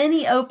saw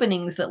many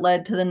openings that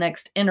led to the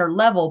next inner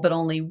level, but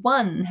only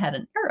one had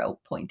an arrow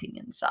pointing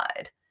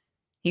inside.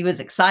 He was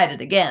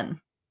excited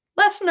again,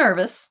 less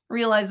nervous,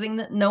 realizing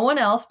that no one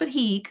else but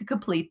he could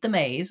complete the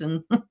maze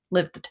and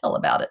live to tell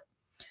about it.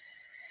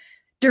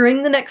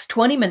 During the next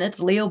 20 minutes,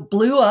 Leo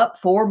blew up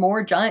 4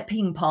 more giant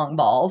ping-pong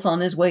balls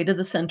on his way to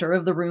the center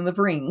of the room of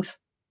rings.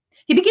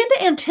 He began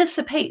to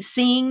anticipate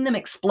seeing them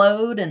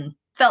explode and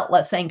felt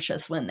less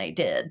anxious when they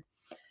did.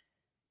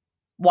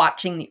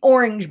 Watching the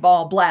orange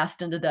ball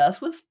blast into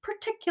dust was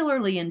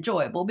particularly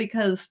enjoyable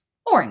because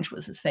orange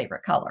was his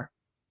favorite color.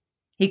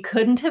 He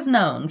couldn't have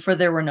known, for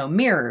there were no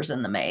mirrors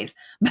in the maze,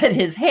 but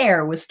his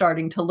hair was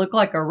starting to look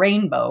like a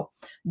rainbow,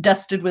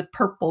 dusted with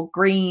purple,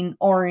 green,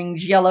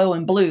 orange, yellow,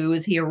 and blue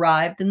as he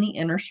arrived in the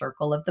inner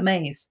circle of the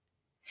maze.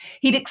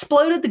 He'd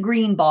exploded the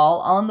green ball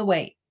on the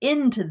way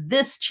into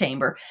this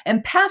chamber,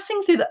 and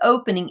passing through the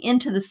opening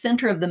into the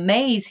center of the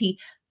maze, he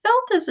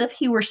felt as if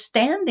he were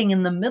standing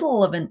in the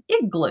middle of an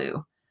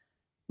igloo.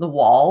 The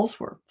walls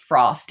were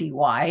frosty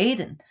white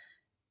and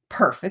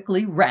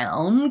perfectly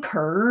round,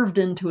 curved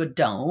into a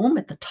dome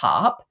at the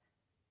top.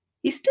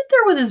 He stood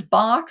there with his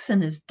box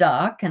and his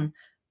duck and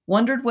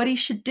wondered what he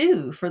should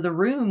do, for the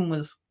room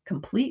was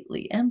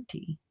completely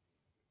empty.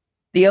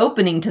 The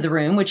opening to the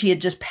room, which he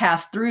had just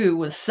passed through,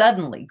 was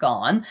suddenly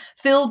gone,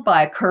 filled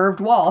by a curved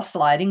wall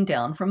sliding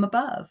down from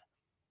above.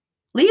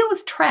 Leo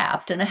was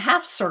trapped in a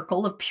half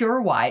circle of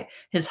pure white,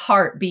 his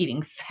heart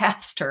beating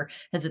faster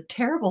as a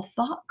terrible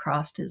thought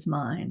crossed his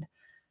mind.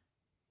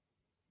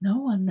 No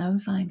one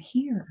knows I'm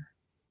here.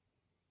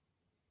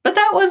 But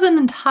that wasn't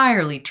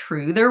entirely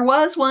true. There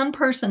was one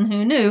person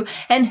who knew,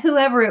 and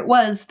whoever it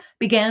was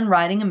began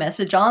writing a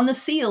message on the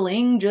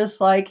ceiling just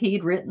like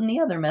he'd written the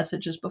other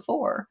messages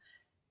before.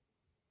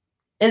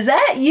 "Is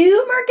that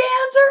you,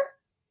 Merganser?"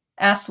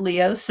 asked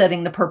Leo,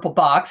 setting the purple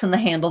box and the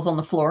handles on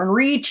the floor and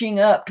reaching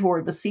up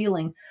toward the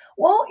ceiling.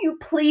 Won't you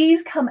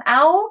please come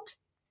out?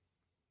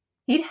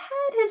 He'd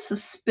had his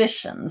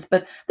suspicions,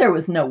 but there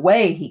was no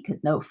way he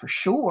could know for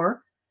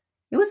sure.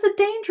 It was a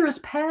dangerous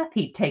path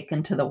he'd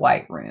taken to the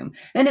White Room,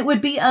 and it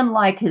would be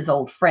unlike his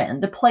old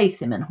friend to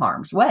place him in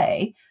harm's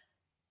way.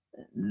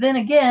 Then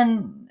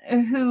again,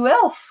 who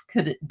else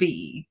could it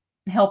be,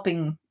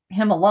 helping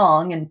him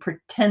along and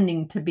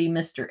pretending to be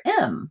Mr.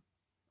 M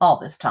all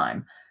this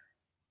time?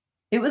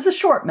 It was a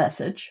short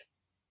message,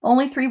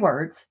 only 3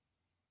 words.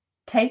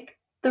 Take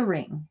the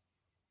ring.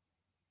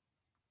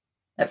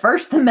 At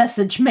first, the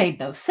message made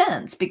no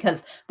sense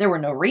because there were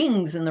no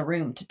rings in the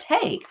room to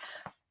take.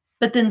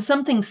 But then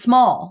something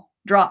small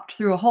dropped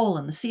through a hole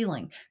in the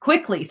ceiling.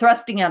 Quickly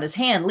thrusting out his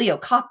hand, Leo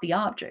caught the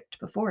object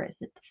before it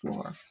hit the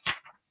floor.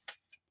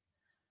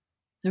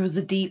 There was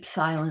a deep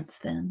silence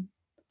then.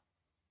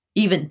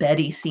 Even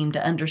Betty seemed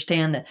to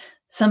understand that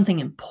something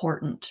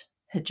important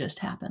had just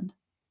happened.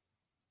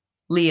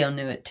 Leo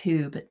knew it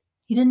too, but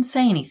he didn't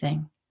say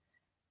anything.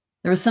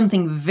 There was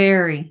something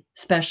very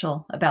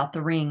special about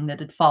the ring that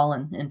had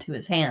fallen into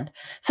his hand.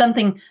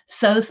 Something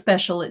so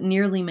special it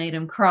nearly made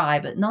him cry,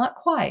 but not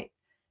quite,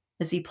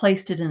 as he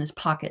placed it in his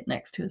pocket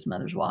next to his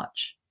mother's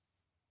watch.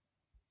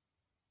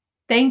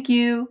 Thank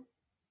you,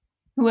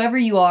 whoever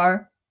you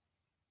are.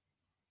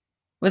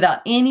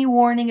 Without any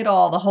warning at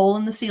all, the hole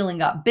in the ceiling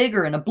got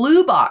bigger and a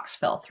blue box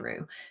fell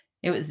through.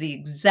 It was the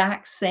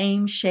exact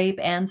same shape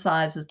and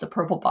size as the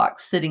purple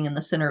box sitting in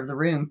the center of the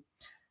room.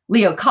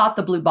 Leo caught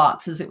the blue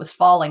box as it was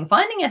falling,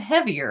 finding it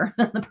heavier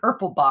than the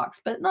purple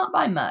box, but not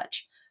by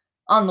much.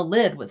 On the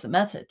lid was a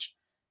message.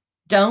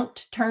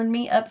 Don't turn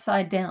me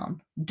upside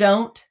down.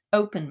 Don't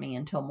open me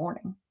until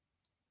morning.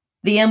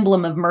 The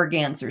emblem of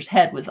Merganser's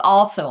head was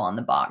also on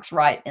the box,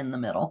 right in the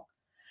middle.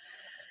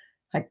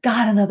 I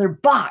got another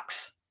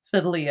box,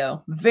 said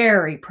Leo,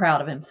 very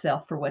proud of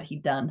himself for what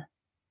he'd done.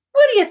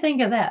 What do you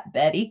think of that,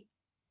 Betty?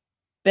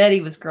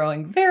 Betty was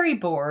growing very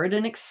bored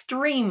and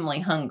extremely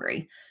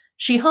hungry.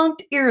 She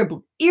honked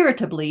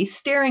irritably,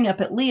 staring up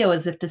at Leo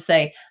as if to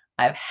say,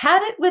 I've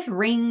had it with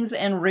rings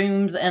and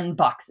rooms and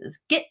boxes.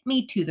 Get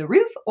me to the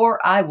roof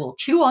or I will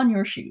chew on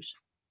your shoes.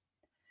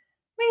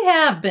 We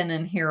have been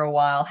in here a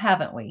while,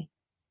 haven't we?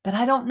 But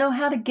I don't know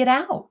how to get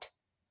out.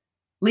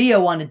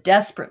 Leo wanted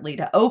desperately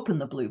to open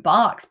the blue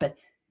box, but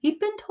he'd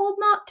been told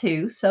not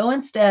to, so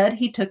instead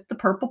he took the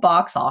purple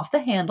box off the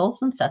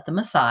handles and set them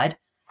aside.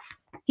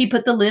 He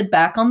put the lid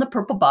back on the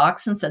purple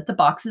box and set the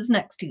boxes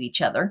next to each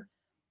other.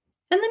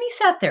 And then he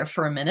sat there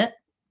for a minute,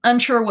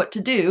 unsure what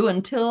to do,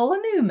 until a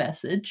new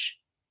message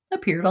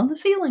appeared on the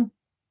ceiling.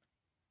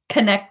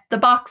 Connect the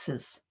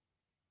boxes.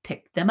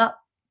 Pick them up.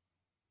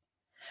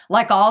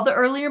 Like all the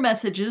earlier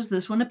messages,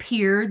 this one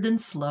appeared, then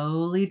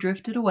slowly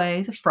drifted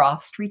away, the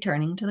frost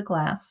returning to the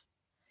glass.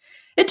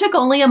 It took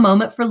only a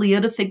moment for Leo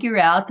to figure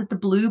out that the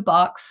blue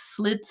box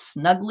slid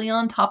snugly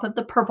on top of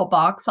the purple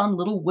box on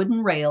little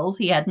wooden rails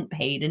he hadn't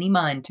paid any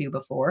mind to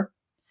before.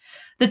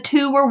 The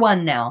two were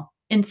one now,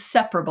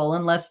 inseparable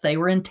unless they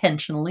were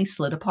intentionally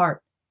slid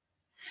apart.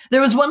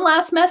 There was one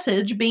last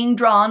message being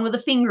drawn with a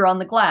finger on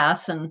the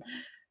glass, and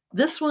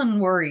this one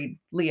worried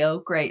Leo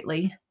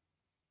greatly.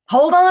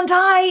 Hold on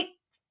tight!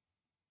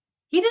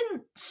 He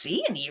didn't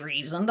see any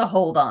reason to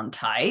hold on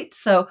tight,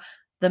 so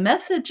the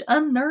message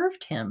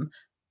unnerved him.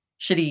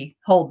 Should he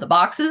hold the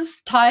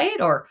boxes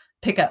tight, or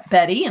pick up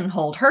Betty and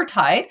hold her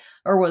tight,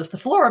 or was the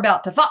floor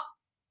about to fall?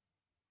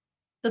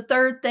 The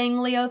third thing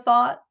Leo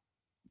thought,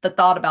 the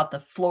thought about the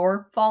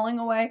floor falling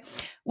away,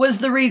 was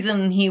the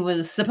reason he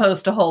was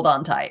supposed to hold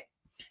on tight.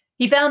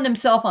 He found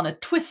himself on a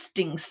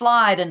twisting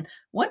slide and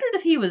wondered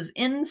if he was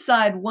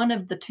inside one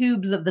of the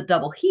tubes of the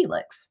double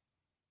helix.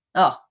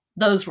 Oh,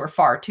 those were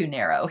far too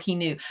narrow, he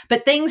knew,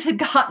 but things had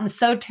gotten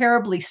so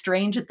terribly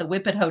strange at the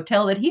Whippet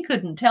Hotel that he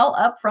couldn't tell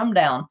up from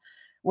down.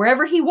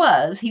 Wherever he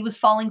was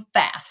falling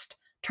fast,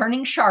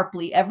 turning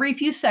sharply every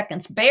few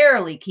seconds,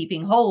 barely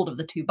keeping hold of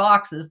the two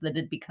boxes that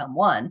had become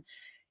one.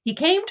 He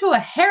came to a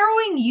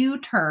harrowing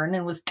U-turn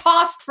and was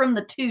tossed from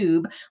the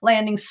tube,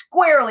 landing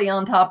squarely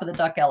on top of the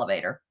duck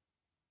elevator.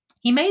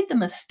 He made the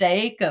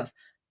mistake of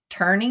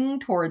turning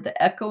toward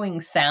the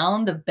echoing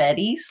sound of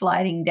Betty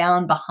sliding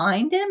down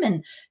behind him,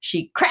 and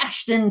she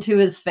crashed into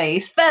his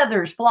face,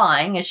 feathers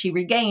flying as she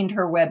regained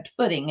her webbed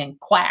footing and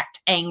quacked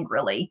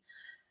angrily.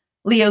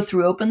 Leo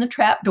threw open the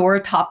trap door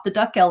atop the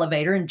duck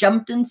elevator and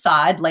jumped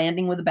inside,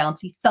 landing with a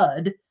bouncy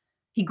thud.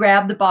 He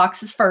grabbed the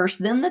boxes first,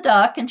 then the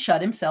duck, and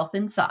shut himself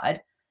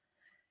inside.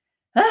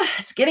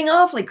 It's getting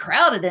awfully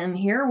crowded in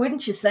here,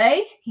 wouldn't you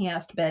say? He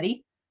asked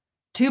Betty.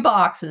 2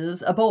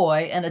 boxes, a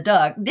boy, and a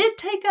duck did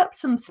take up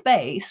some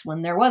space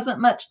when there wasn't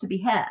much to be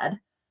had.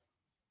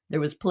 There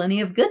was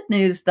plenty of good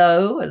news,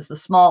 though, as the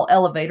small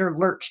elevator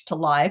lurched to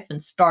life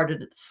and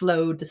started its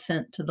slow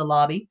descent to the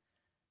lobby.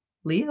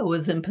 Leo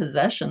was in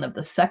possession of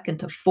the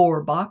second of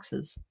 4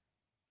 boxes.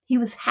 He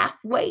was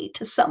halfway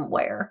to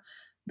somewhere,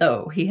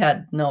 though he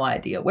had no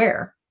idea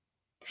where.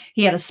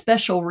 He had a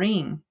special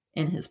ring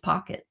in his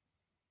pocket,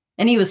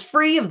 and he was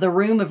free of the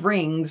room of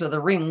rings or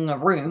the ring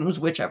of rooms,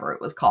 whichever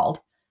it was called.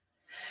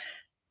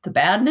 The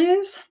bad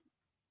news?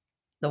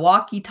 The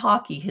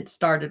walkie-talkie had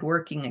started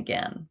working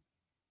again,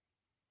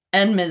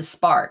 and Ms.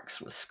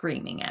 Sparks was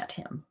screaming at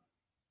him.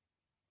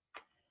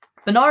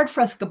 Bernard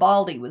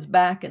Frescobaldi was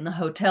back in the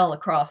hotel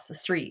across the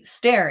street,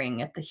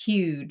 staring at the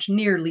huge,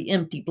 nearly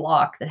empty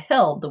block that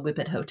held the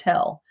Whippet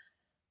Hotel.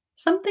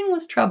 Something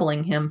was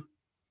troubling him.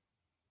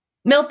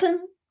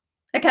 "Milton,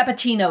 a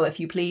cappuccino, if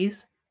you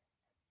please."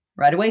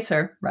 "Right away,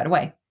 sir, right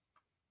away."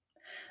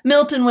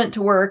 Milton went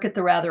to work at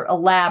the rather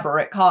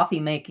elaborate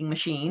coffee-making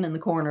machine in the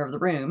corner of the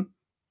room.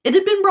 It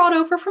had been brought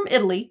over from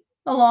Italy,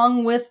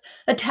 along with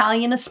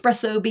Italian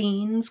espresso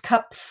beans,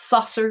 cups,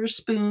 saucers,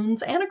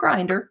 spoons, and a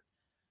grinder.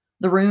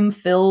 The room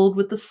filled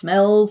with the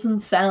smells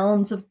and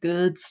sounds of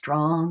good,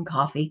 strong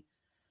coffee.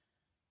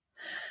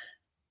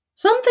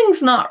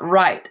 "Something's not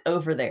right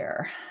over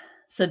there,"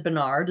 said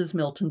Bernard as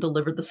Milton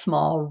delivered the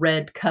small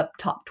red cup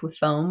topped with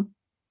foam.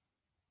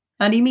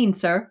 "How do you mean,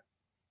 sir?"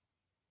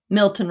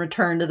 Milton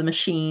returned to the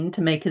machine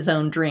to make his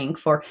own drink,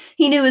 for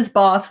he knew his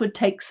boss would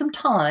take some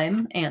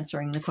time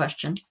answering the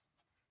question.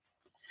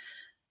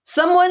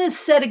 "Someone is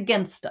set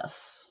against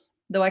us,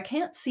 though I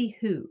can't see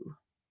who,"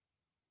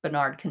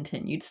 Bernard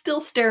continued, still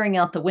staring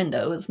out the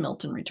window as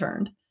Milton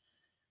returned.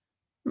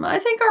 "I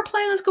think our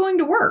plan is going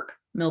to work,"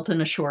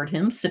 Milton assured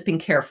him, sipping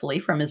carefully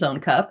from his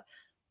own cup.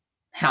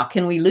 "How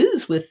can we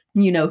lose with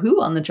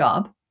you-know-who on the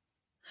job?"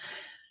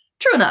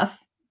 "True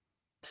enough.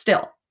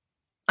 Still,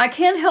 I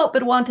can't help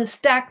but want to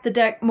stack the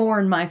deck more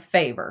in my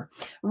favor.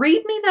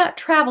 Read me that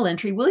travel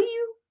entry, will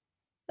you?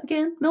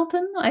 Again,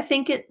 Milton, I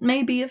think it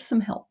may be of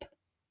some help."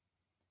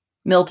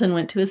 Milton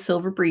went to his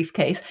silver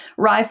briefcase,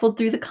 rifled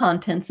through the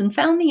contents, and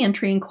found the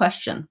entry in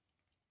question.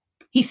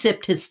 He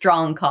sipped his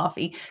strong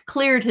coffee,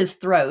 cleared his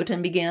throat,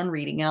 and began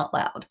reading out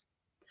loud.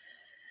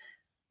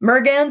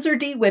 "Merganser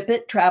D.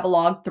 Whippet,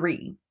 Travelogue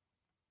 3.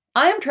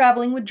 I am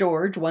traveling with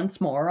George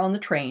once more on the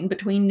train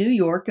between New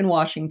York and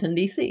Washington,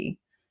 D.C.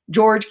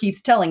 George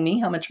keeps telling me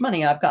how much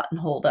money I've gotten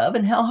hold of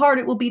and how hard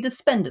it will be to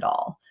spend it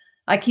all.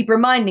 I keep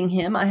reminding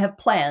him I have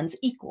plans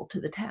equal to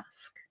the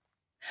task.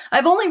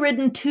 I've only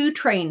ridden 2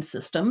 train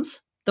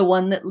systems, the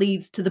one that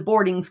leads to the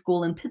boarding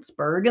school in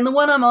Pittsburgh and the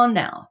one I'm on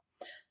now.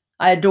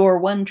 I adore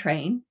one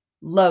train,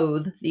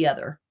 loathe the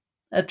other.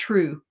 A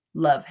true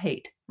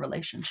love-hate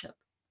relationship.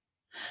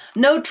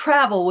 No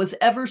travel was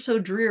ever so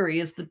dreary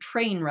as the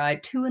train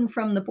ride to and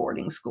from the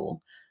boarding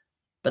school.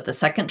 But the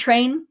second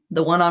train,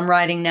 the one I'm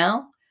riding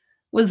now,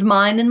 was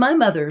mine and my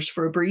mother's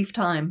for a brief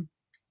time.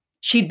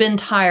 She'd been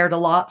tired a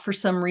lot for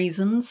some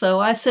reason, so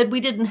I said we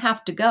didn't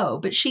have to go,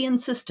 but she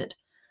insisted.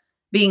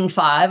 Being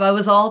 5, I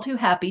was all too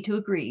happy to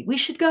agree. We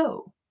should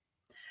go.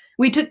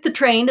 We took the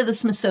train to the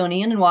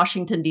Smithsonian in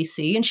Washington,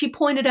 D.C., and she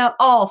pointed out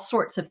all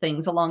sorts of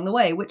things along the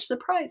way, which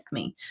surprised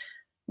me.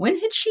 When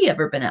had she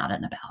ever been out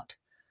and about?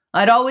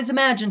 I'd always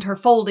imagined her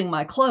folding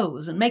my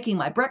clothes and making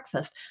my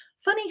breakfast.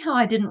 Funny how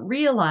I didn't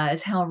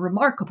realize how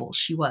remarkable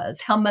she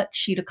was, how much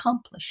she'd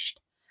accomplished.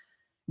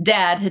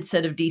 Dad had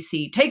said of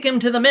D.C., "Take him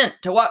to the mint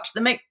to watch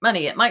them make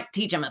money. It might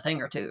teach him a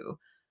thing or two."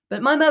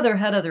 But my mother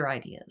had other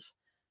ideas.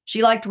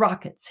 She liked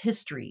rockets,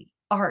 history,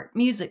 art,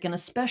 music, and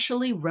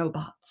especially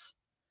robots.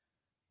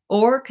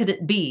 Or could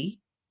it be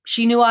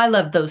she knew I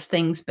loved those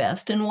things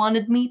best and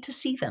wanted me to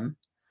see them?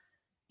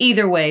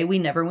 Either way, we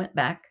never went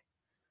back.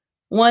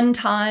 One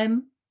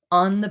time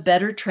on the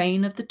better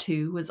train of the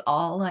 2 was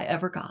all I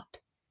ever got.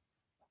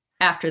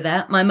 After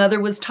that, my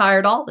mother was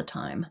tired all the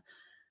time.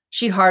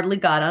 She hardly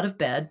got out of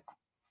bed,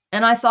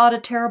 and I thought a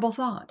terrible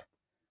thought.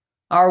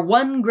 Our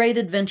one great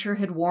adventure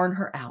had worn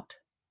her out.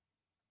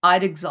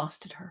 I'd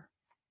exhausted her.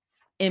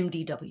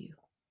 MDW.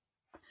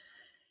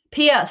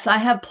 P.S. I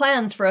have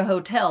plans for a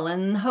hotel,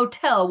 and the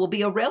hotel will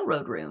be a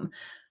railroad room.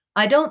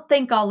 I don't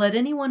think I'll let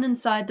anyone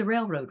inside the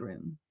railroad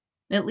room,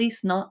 at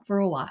least not for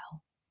a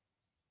while.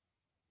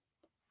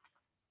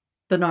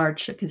 Bernard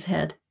shook his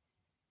head.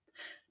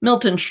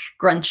 Milton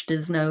scrunched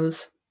his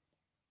nose.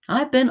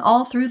 I've been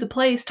all through the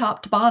place,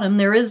 top to bottom.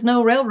 There is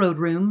no railroad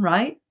room,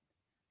 right?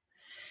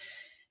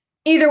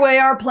 Either way,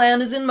 our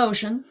plan is in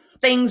motion.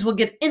 Things will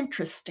get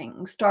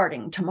interesting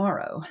starting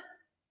tomorrow.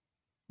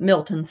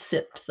 Milton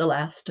sipped the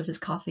last of his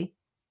coffee.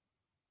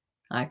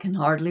 I can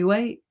hardly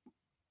wait.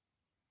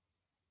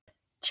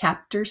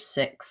 Chapter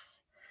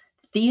 6.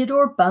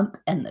 Theodore Bump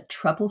and the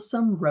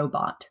Troublesome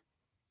Robot.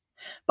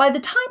 By the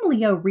time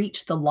Leo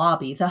reached the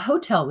lobby, the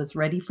hotel was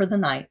ready for the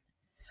night.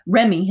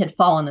 Remy had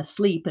fallen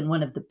asleep in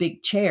one of the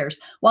big chairs,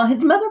 while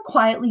his mother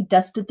quietly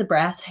dusted the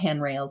brass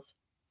handrails.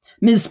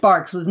 Ms.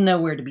 Sparks was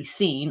nowhere to be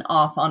seen,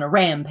 off on a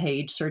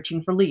rampage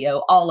searching for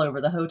Leo all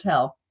over the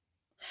hotel.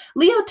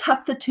 Leo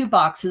tucked the 2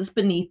 boxes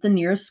beneath the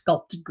nearest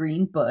sculpted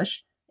green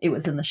bush, it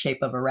was in the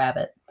shape of a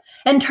rabbit,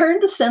 and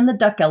turned to send the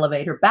duck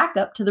elevator back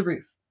up to the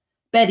roof.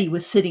 Betty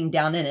was sitting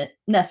down in it,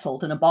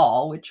 nestled in a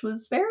ball, which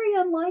was very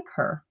unlike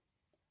her.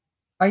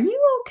 Are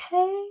you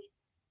okay?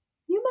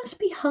 You must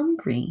be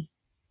hungry.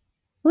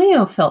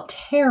 Leo felt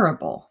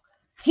terrible.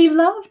 He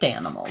loved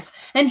animals,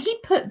 and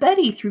he'd put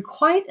Betty through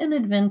quite an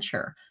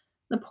adventure.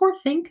 The poor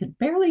thing could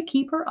barely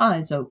keep her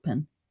eyes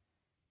open.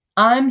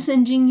 I'm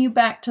sending you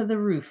back to the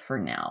roof for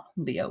now,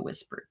 Leo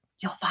whispered.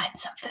 You'll find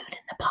some food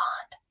in the pond.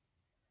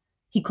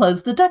 He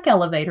closed the duck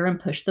elevator and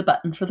pushed the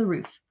button for the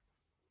roof.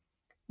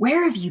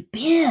 Where have you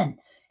been?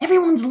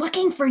 Everyone's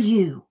looking for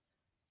you.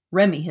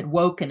 Remy had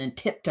woken and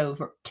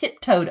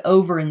tiptoed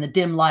over in the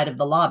dim light of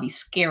the lobby,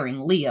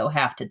 scaring Leo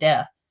half to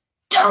death.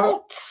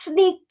 Don't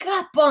sneak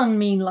up on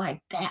me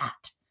like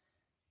that.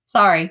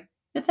 Sorry,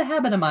 it's a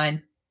habit of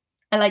mine.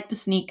 I like to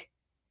sneak.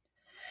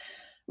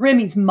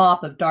 Remy's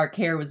mop of dark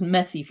hair was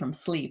messy from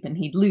sleep, and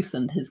he'd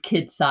loosened his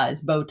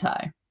kid-sized bow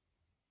tie.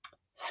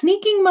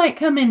 Sneaking might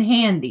come in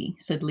handy,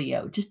 said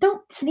Leo. Just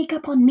don't sneak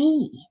up on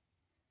me.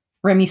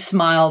 Remy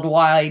smiled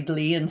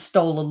widely and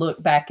stole a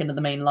look back into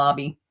the main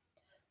lobby.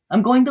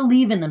 I'm going to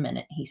leave in a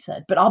minute, he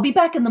said, but I'll be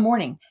back in the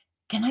morning.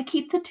 Can I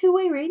keep the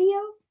two-way radio?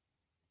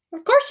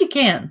 Of course you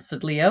can,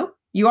 said Leo.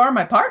 You are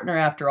my partner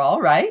after all,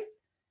 right?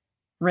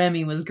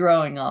 Remy was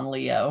growing on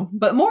Leo,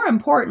 but more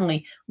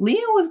importantly,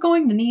 Leo was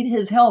going to need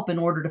his help in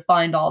order to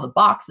find all the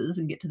boxes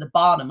and get to the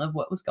bottom of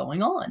what was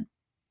going on.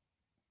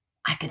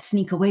 I could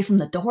sneak away from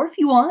the door if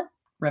you want,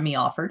 Remy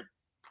offered.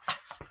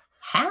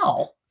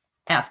 How?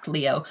 Asked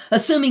Leo,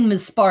 assuming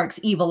Miss Sparks'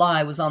 evil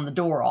eye was on the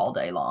door all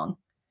day long.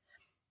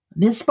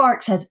 Miss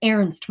Sparks has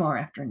errands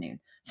tomorrow afternoon,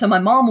 so my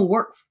mom will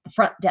work the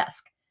front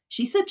desk.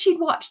 She said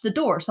she'd watch the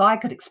door so I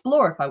could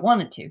explore if I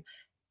wanted to,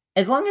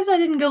 as long as I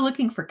didn't go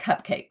looking for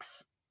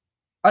cupcakes.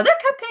 Are there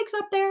cupcakes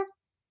up there?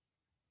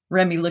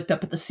 Remy looked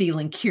up at the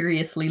ceiling,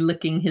 curiously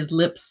licking his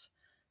lips.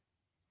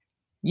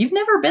 You've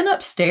never been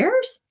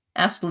upstairs?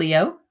 Asked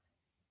Leo.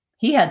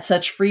 He had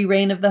such free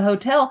reign of the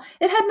hotel,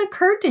 it hadn't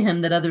occurred to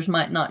him that others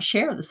might not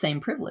share the same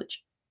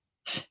privilege.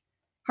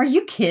 Are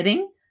you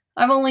kidding?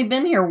 I've only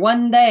been here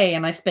one day,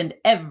 and I spend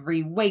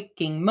every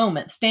waking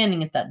moment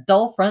standing at that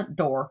dull front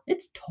door.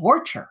 It's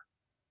torture.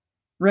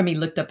 Remy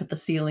looked up at the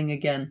ceiling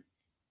again.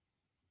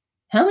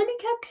 How many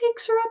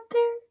cupcakes are up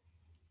there?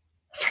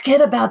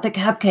 Forget about the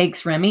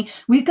cupcakes, Remy.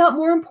 We've got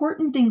more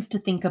important things to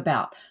think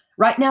about.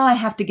 Right now I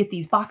have to get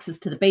these boxes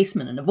to the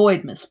basement and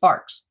avoid Miss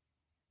Sparks.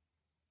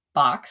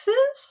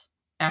 Boxes?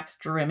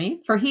 Asked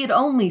Remy, for he had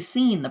only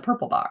seen the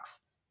purple box.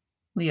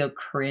 Leo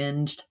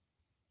cringed.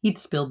 He'd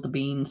spilled the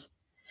beans.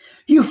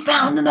 You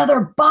found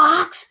another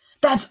box?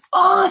 That's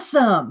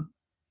awesome!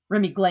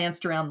 Remy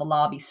glanced around the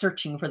lobby,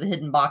 searching for the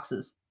hidden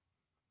boxes.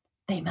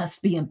 They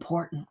must be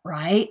important,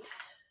 right?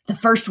 The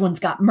first one's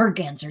got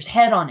Merganser's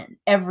head on it and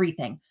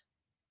everything.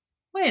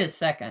 Wait a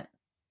second.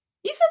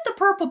 You said the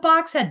purple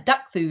box had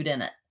duck food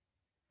in it.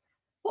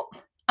 Well,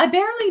 I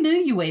barely knew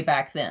you way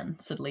back then,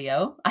 said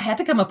Leo. I had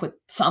to come up with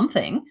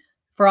something.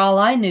 For all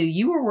I knew,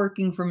 you were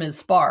working for Ms.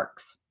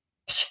 Sparks.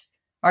 Psh,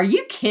 are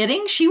you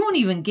kidding? She won't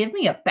even give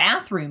me a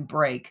bathroom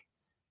break.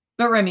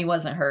 But Remy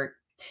wasn't hurt.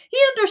 He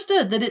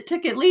understood that it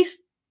took at least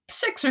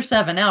 6 or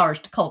 7 hours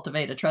to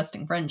cultivate a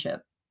trusting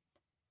friendship.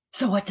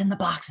 So what's in the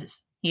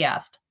boxes? He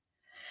asked.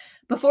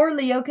 Before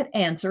Leo could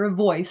answer, a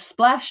voice,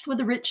 splashed with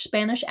a rich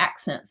Spanish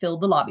accent,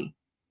 filled the lobby.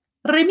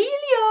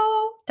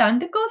 Remilio! Time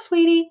to go,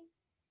 sweetie.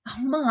 Oh,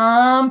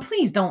 Mom,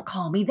 please don't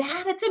call me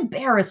that. It's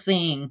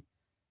embarrassing.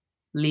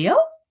 Leo?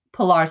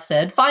 Pilar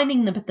said,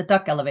 finding them at the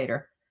duck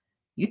elevator.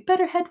 You'd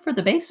better head for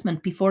the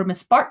basement before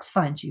Miss Sparks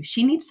finds you.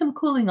 She needs some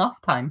cooling off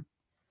time.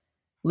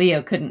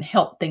 Leo couldn't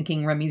help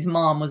thinking Remy's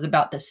mom was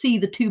about to see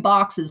the 2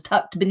 boxes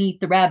tucked beneath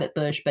the rabbit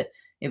bush, but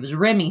it was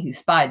Remy who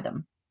spied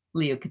them.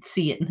 Leo could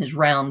see it in his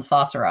round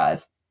saucer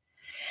eyes.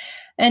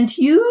 And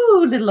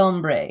you, little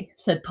hombre,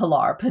 said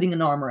Pilar, putting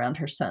an arm around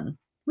her son.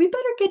 We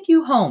better get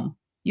you home.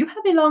 You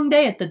have a long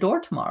day at the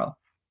door tomorrow.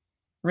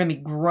 Remy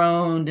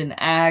groaned in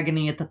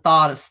agony at the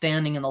thought of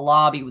standing in the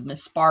lobby with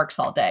Miss Sparks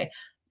all day,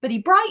 but he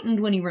brightened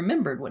when he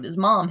remembered what his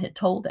mom had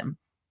told him.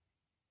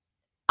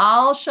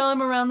 I'll show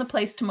him around the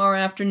place tomorrow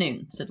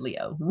afternoon, said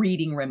Leo,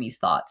 reading Remy's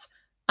thoughts.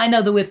 I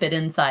know the whippet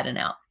inside and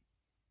out.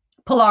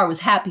 Pilar was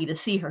happy to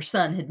see her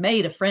son had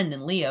made a friend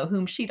in Leo,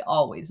 whom she'd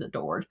always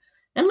adored.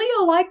 And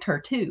Leo liked her,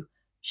 too.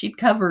 She'd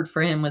covered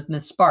for him with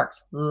Miss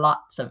Sparks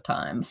lots of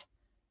times.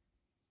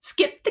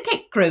 Skip the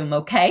cake room,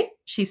 okay?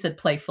 She said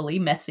playfully,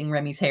 messing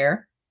Remy's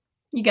hair.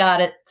 You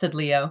got it, said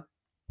Leo.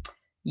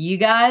 You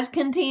guys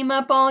can team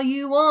up all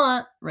you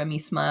want, Remy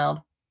smiled.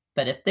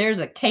 But if there's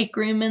a cake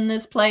room in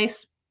this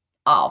place,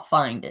 I'll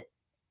find it.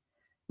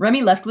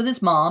 Remy left with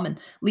his mom, and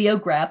Leo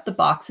grabbed the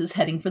boxes,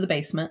 heading for the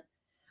basement.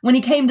 When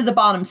he came to the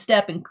bottom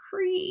step and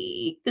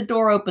creaked the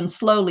door open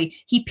slowly,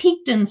 he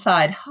peeked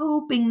inside,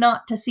 hoping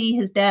not to see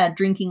his dad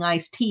drinking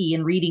iced tea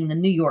and reading the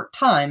New York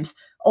Times,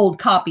 old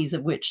copies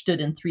of which stood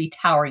in 3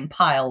 towering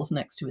piles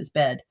next to his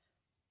bed.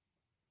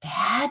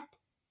 Dad?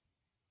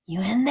 You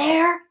in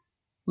there?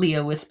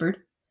 Leo whispered.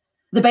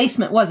 The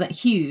basement wasn't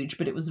huge,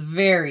 but it was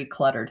very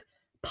cluttered.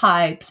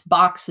 Pipes,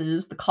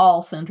 boxes, the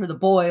call center, the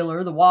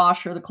boiler, the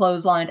washer, the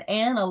clothesline,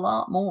 and a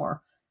lot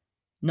more.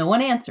 No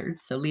one answered,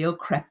 so Leo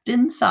crept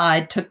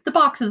inside, took the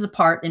boxes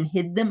apart, and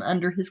hid them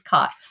under his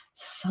cot,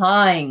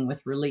 sighing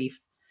with relief.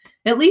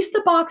 At least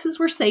the boxes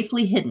were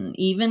safely hidden,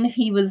 even if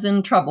he was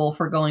in trouble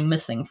for going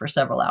missing for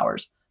several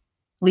hours.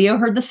 Leo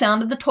heard the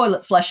sound of the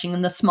toilet flushing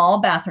in the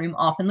small bathroom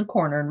off in the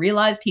corner and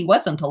realized he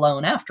wasn't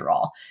alone after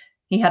all.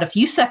 He had a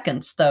few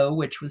seconds, though,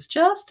 which was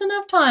just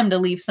enough time to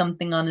leave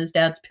something on his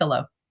dad's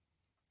pillow.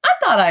 "I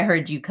thought I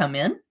heard you come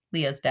in,"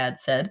 Leo's dad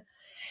said.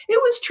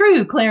 It was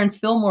true Clarence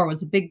Fillmore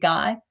was a big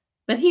guy,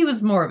 but he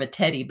was more of a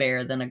teddy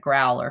bear than a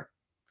growler.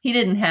 He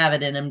didn't have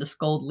it in him to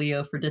scold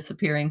Leo for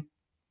disappearing.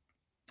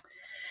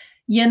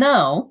 "You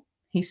know,"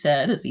 he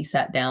said as he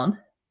sat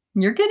down,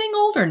 "you're getting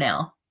older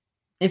now.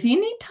 If you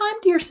need time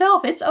to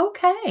yourself, it's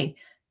okay.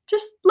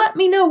 Just let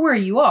me know where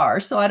you are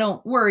so I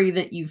don't worry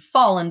that you've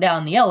fallen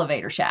down the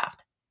elevator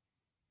shaft."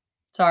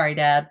 "Sorry,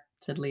 Dad,"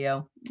 said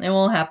Leo. "It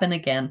won't happen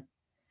again.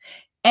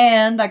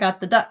 And I got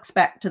the ducks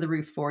back to the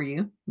roof for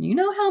you. You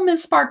know how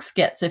Miss Sparks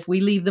gets if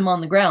we leave them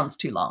on the grounds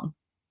too long."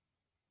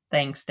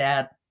 "Thanks,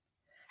 Dad."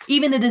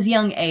 Even at his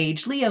young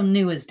age, Leo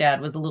knew his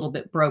dad was a little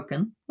bit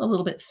broken, a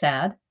little bit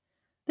sad.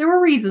 There were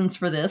reasons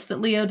for this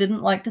that Leo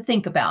didn't like to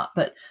think about,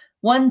 but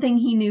one thing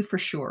he knew for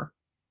sure.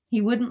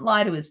 He wouldn't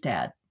lie to his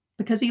dad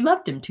because he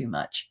loved him too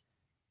much.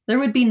 There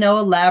would be no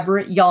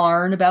elaborate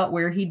yarn about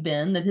where he'd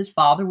been that his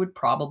father would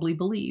probably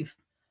believe.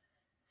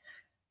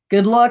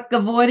 "Good luck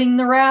avoiding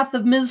the wrath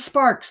of Ms.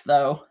 Sparks,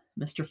 though,"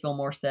 Mr.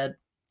 Fillmore said.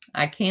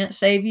 "I can't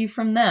save you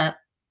from that."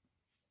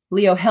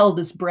 Leo held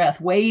his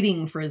breath,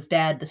 waiting for his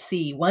dad to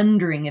see,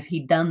 wondering if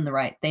he'd done the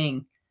right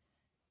thing.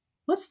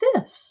 "What's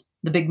this?"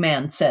 the big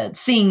man said,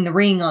 seeing the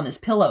ring on his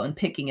pillow and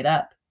picking it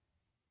up.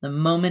 The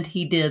moment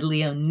he did,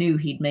 Leo knew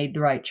he'd made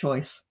the right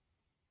choice.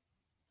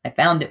 "I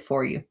found it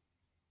for you,"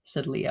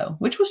 said Leo,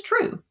 which was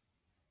true.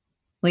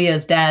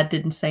 Leo's dad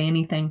didn't say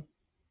anything.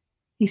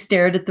 He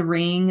stared at the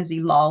ring as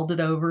he lolled it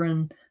over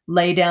and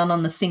lay down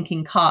on the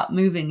sinking cot,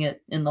 moving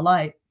it in the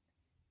light.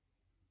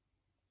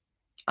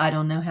 "I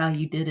don't know how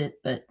you did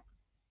it, but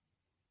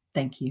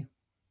thank you."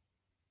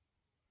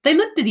 They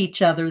looked at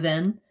each other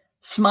then,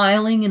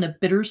 smiling in a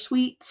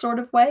bittersweet sort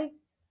of way.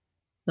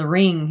 The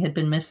ring had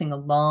been missing a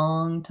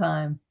long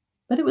time,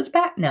 but it was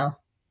back now.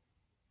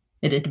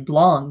 It had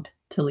belonged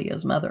to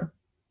Leo's mother.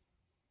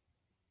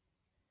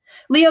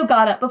 Leo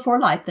got up before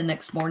light the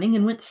next morning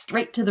and went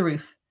straight to the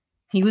roof.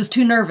 He was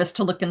too nervous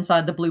to look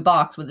inside the blue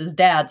box with his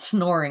dad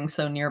snoring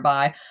so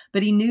nearby,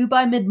 but he knew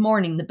by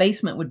mid-morning the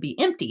basement would be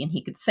empty and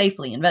he could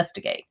safely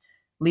investigate.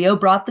 Leo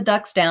brought the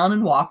ducks down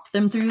and walked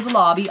them through the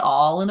lobby,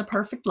 all in a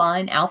perfect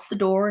line, out the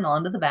door and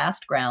onto the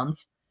vast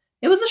grounds.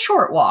 It was a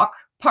short walk,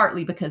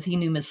 partly because he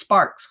knew Miss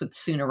Sparks would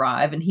soon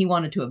arrive and he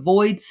wanted to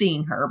avoid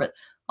seeing her, but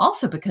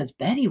also because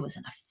Betty was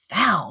in a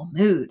foul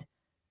mood.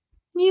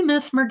 "You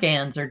miss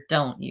Merganser,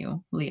 don't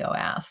you?" Leo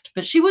asked,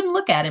 but she wouldn't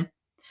look at him.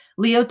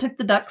 Leo took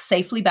the ducks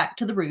safely back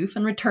to the roof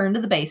and returned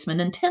to the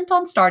basement, intent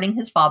on starting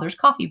his father's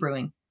coffee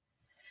brewing.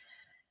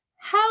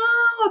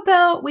 "How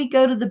about we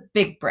go to the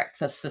big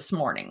breakfast this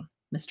morning?"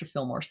 Mr.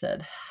 Fillmore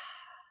said.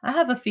 "I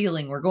have a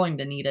feeling we're going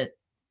to need it."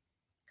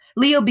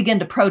 Leo began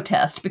to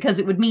protest because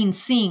it would mean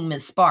seeing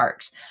Miss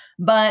Sparks,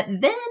 but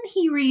then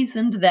he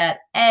reasoned that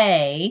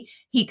A,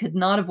 he could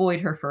not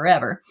avoid her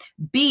forever,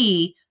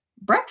 B,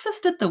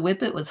 breakfast at the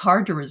Whippet was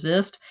hard to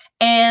resist,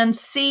 and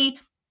C,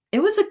 it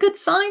was a good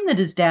sign that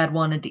his dad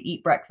wanted to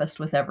eat breakfast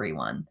with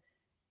everyone.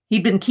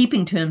 He'd been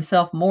keeping to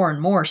himself more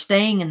and more,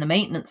 staying in the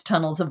maintenance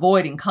tunnels,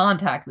 avoiding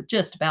contact with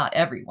just about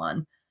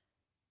everyone.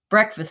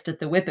 Breakfast at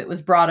the Whippet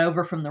was brought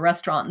over from the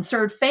restaurant and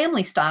served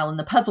family style in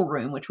the puzzle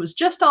room, which was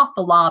just off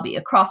the lobby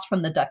across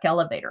from the duck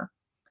elevator.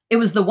 It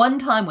was the one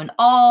time when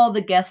all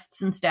the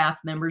guests and staff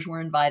members were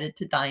invited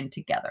to dine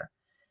together.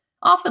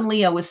 Often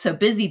Leo was so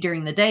busy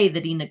during the day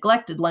that he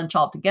neglected lunch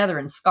altogether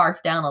and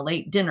scarfed down a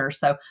late dinner,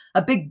 so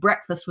a big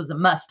breakfast was a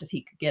must if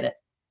he could get it.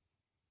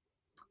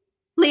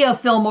 "Leo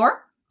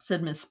Fillmore,"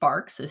 said Miss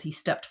Sparks as he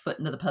stepped foot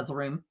into the puzzle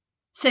room.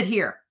 "Sit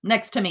here,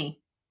 next to me."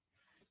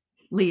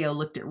 Leo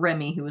looked at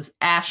Remy, who was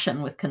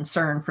ashen with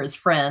concern for his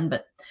friend,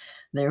 but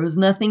there was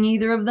nothing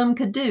either of them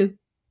could do.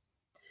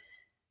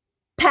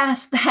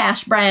 "Pass the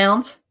hash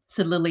browns,"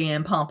 said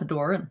Lillian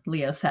Pompadour, and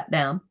Leo sat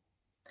down.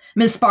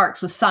 Miss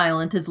Sparks was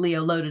silent as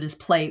Leo loaded his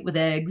plate with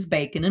eggs,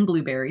 bacon, and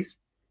blueberries.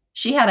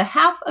 She had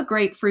half a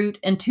grapefruit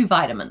and 2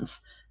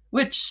 vitamins,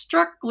 which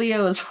struck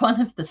Leo as one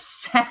of the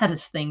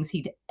saddest things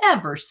he'd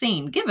ever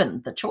seen,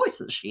 given the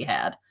choices she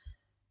had.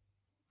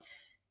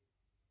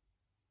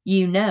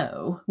 "You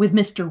know, with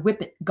Mr.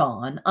 Whippet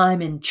gone,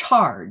 I'm in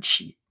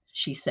charge,"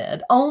 she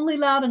said, only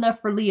loud enough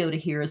for Leo to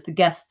hear as the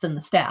guests and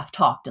the staff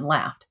talked and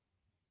laughed.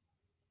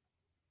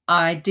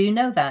 "I do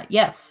know that,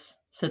 yes,"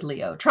 said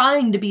Leo,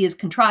 trying to be as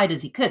contrite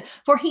as he could,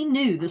 for he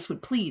knew this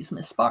would please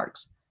Miss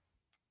Sparks.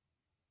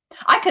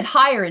 "I could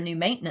hire a new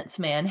maintenance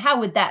man. How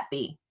would that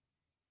be?"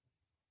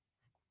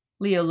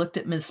 Leo looked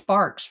at Miss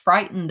Sparks,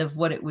 frightened of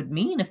what it would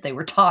mean if they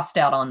were tossed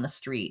out on the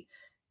street.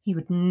 He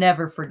would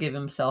never forgive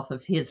himself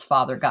if his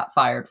father got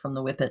fired from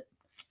the Whippet.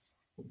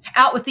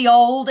 "Out with the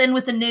old, in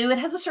with the new. It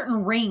has a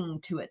certain ring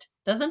to it,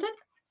 doesn't it?"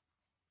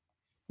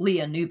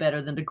 Leo knew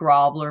better than to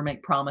grovel or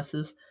make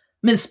promises.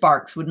 Miss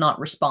Sparks would not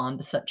respond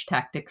to such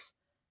tactics.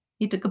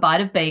 He took a bite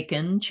of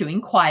bacon,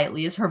 chewing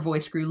quietly as her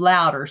voice grew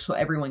louder so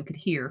everyone could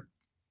hear.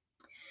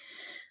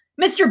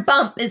 "Mr.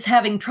 Bump is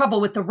having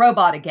trouble with the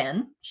robot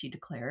again," she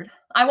declared.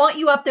 "I want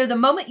you up there the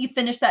moment you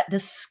finish that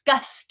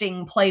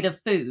disgusting plate of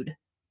food."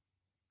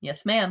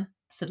 "Yes, ma'am,"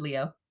 said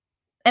Leo.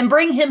 "And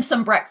bring him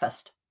some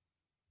breakfast."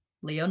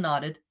 Leo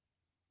nodded.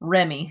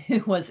 Remy,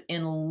 who was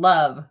in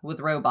love with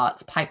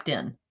robots, piped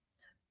in.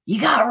 "You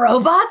got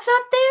robots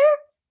up there?"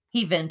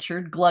 he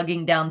ventured,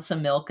 glugging down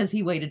some milk as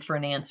he waited for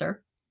an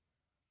answer.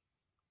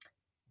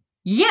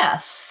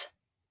 "Yes,"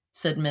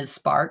 said Ms.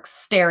 Sparks,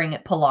 staring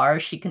at Pilar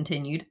as she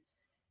continued.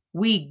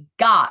 "We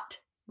got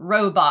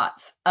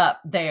robots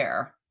up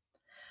there.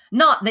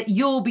 Not that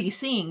you'll be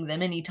seeing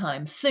them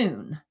anytime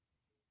soon."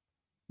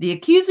 The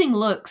accusing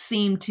look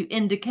seemed to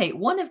indicate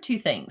one of two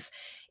things.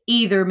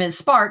 Either Ms.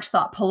 Sparks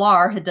thought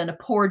Pilar had done a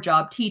poor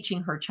job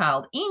teaching her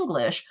child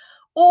English,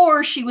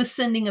 or she was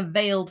sending a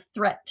veiled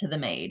threat to the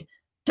maid.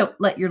 "Don't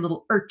let your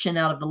little urchin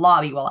out of the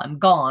lobby while I'm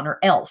gone, or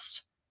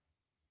else."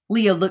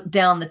 Leo looked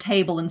down the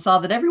table and saw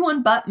that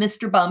everyone but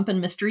Mr. Bump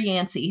and Mr.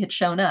 Yancey had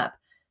shown up.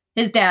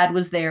 His dad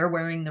was there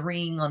wearing the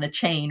ring on a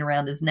chain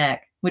around his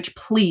neck, which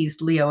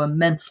pleased Leo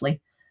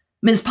immensely.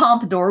 Ms.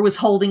 Pompadour was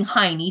holding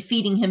Heine,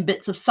 feeding him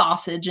bits of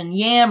sausage and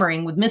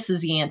yammering with Mrs.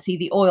 Yancey,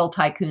 the oil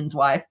tycoon's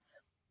wife.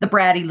 The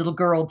bratty little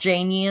girl,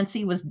 Jane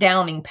Yancey, was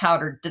downing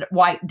powdered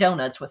white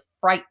donuts with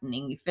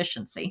frightening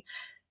efficiency.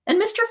 And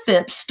Mr.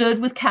 Phipps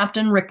stood with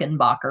Captain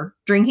Rickenbacker,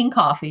 drinking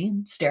coffee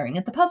and staring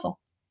at the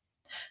puzzle.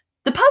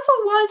 The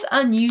puzzle was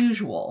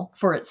unusual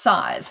for its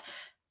size.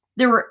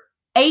 There were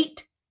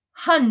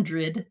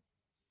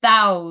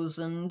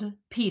 800,000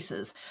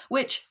 pieces,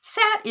 which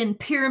sat in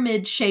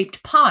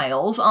pyramid-shaped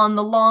piles on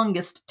the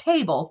longest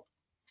table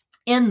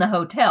in the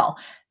hotel,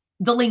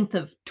 the length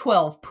of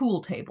 12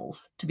 pool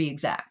tables, to be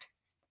exact.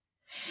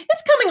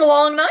 "It's coming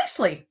along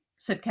nicely,"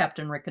 said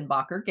Captain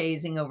Rickenbacker,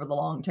 gazing over the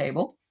long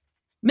table.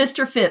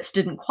 Mr. Phipps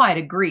didn't quite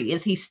agree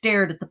as he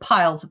stared at the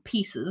piles of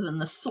pieces and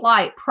the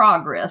slight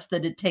progress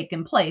that had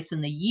taken place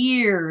in the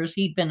years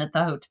he'd been at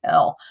the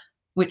hotel,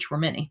 which were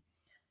many.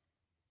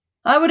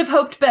 I would have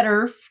hoped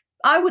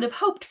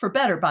for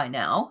better by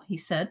now," he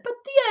said, "but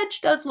the edge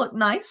does look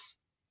nice."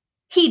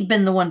 He'd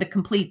been the one to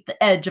complete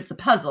the edge of the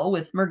puzzle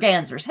with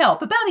Merganser's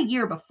help about a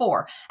year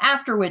before,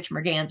 after which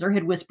Merganser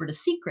had whispered a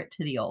secret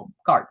to the old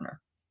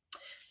gardener.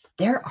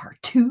 "There are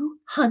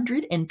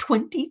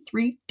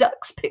 223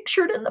 ducks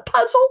pictured in the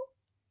puzzle,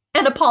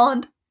 and a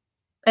pond,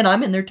 and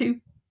I'm in there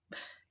too."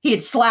 He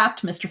had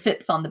slapped Mr.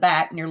 Phipps on the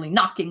back, nearly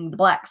knocking the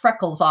black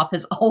freckles off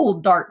his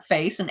old dark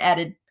face, and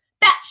added,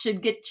 "That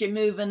should get you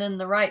moving in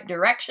the right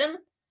direction."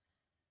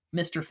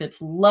 Mr.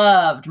 Phipps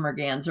loved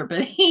Merganser,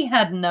 but he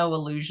had no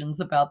illusions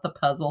about the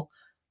puzzle.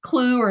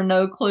 Clue or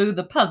no clue,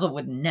 the puzzle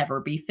would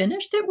never be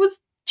finished. It was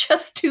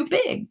just too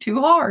big,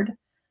 too hard.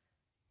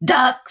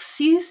 "Ducks,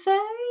 you say?"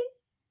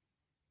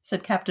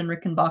 said Captain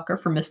Rickenbacker,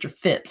 for Mr.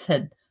 Phipps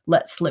had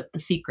let slip the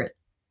secret.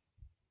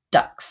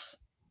 "Ducks."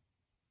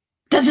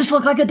 "Does this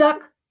look like a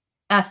duck?"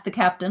 asked the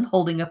captain,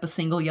 holding up a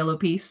single yellow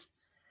piece.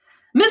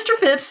 Mr.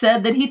 Phipps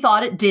said that he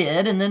thought it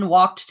did, and then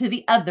walked to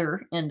the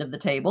other end of the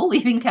table,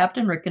 leaving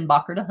Captain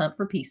Rickenbacker to hunt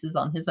for pieces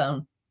on his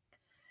own.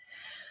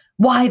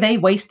 "Why they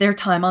waste their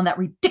time on that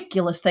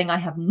ridiculous thing, I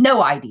have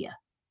no idea,"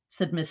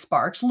 said Miss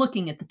Sparks,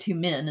 looking at the two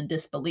men in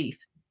disbelief.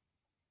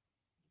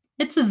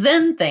 "It's a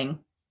Zen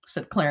thing,"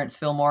 said Clarence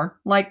Fillmore,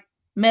 "like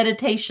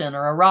meditation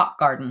or a rock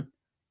garden."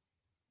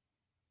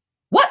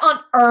 "What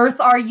on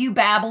earth are you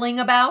babbling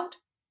about?"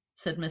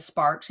 said Miss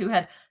Sparks, who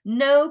had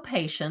no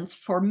patience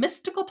for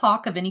mystical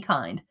talk of any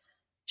kind.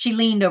 She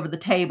leaned over the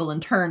table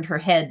and turned her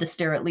head to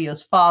stare at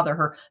Leo's father,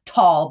 her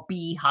tall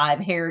beehive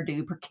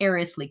hairdo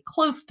precariously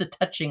close to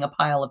touching a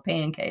pile of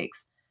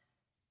pancakes.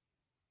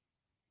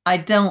 "I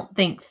don't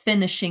think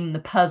finishing the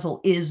puzzle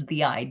is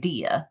the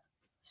idea,"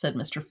 said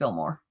Mr.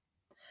 Fillmore.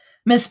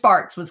 Miss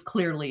Sparks was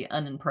clearly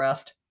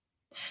unimpressed.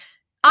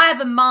 "I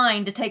have a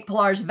mind to take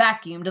Pilar's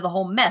vacuum to the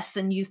whole mess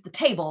and use the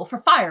table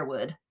for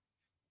firewood."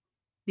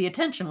 The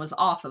attention was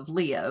off of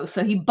Leo,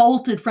 so he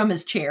bolted from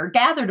his chair,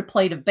 gathered a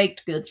plate of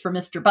baked goods for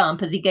Mr.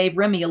 Bump as he gave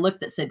Remy a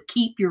look that said,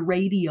 "Keep your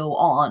radio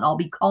on, I'll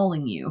be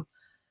calling you."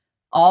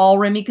 All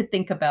Remy could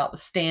think about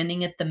was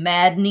standing at the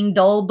maddening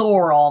dull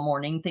door all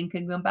morning,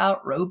 thinking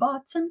about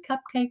robots and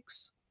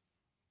cupcakes.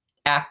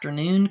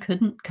 Afternoon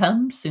couldn't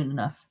come soon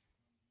enough.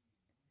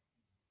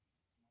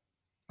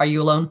 "Are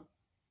you alone?"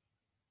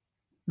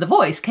 The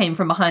voice came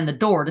from behind the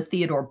door to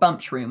Theodore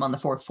Bump's room on the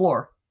 4th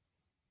floor.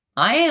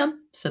 "I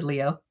am," said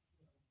Leo.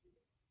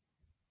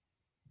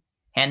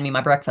 "Hand me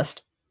my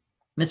breakfast,"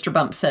 Mr.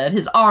 Bump said,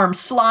 his arm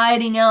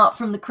sliding out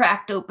from the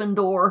cracked open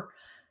door.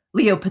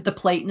 Leo put the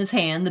plate in his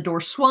hand, the door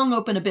swung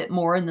open a bit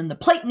more, and then the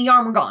plate and the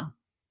arm were gone.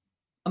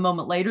 A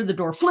moment later, the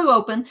door flew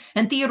open,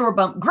 and Theodore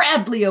Bump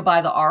grabbed Leo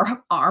by the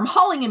arm,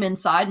 hauling him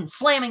inside and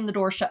slamming the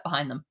door shut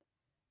behind them.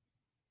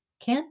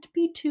 "Can't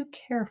be too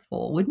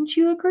careful, wouldn't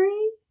you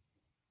agree?"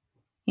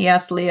 he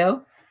asked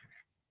Leo.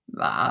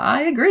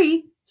 "I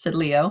agree," said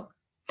Leo.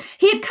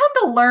 He had come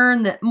to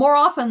learn that more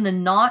often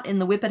than not in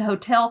the Whippet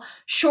Hotel,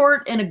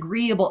 short and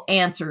agreeable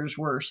answers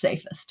were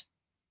safest.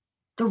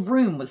 The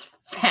room was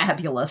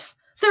fabulous.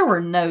 There were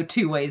no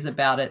two ways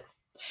about it.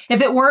 If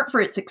it weren't for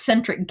its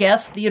eccentric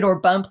guest, Theodore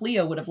Bump,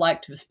 Leo would have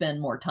liked to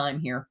spend more time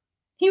here.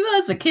 He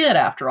was a kid,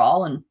 after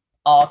all, and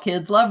all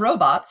kids love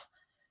robots.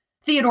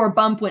 Theodore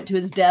Bump went to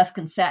his desk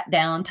and sat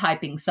down,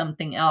 typing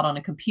something out on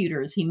a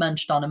computer as he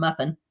munched on a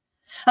muffin.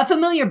 A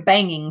familiar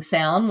banging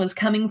sound was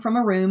coming from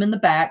a room in the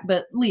back,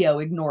 but Leo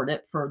ignored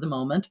it for the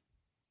moment.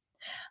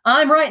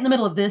 I'm right in the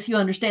middle of this, you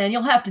understand.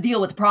 You'll have to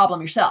deal with the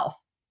problem yourself.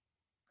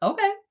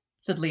 Okay,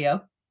 said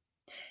Leo.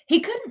 He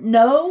couldn't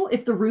know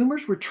if the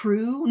rumors were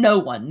true. No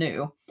one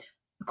knew.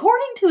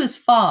 According to his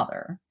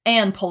father,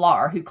 and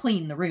Pilar, who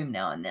cleaned the room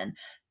now and then,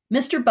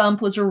 Mr.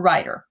 Bump was a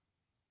writer.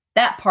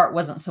 That part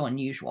wasn't so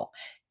unusual.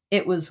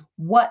 It was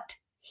what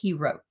he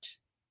wrote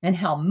and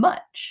how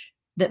much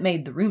that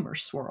made the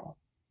rumors swirl.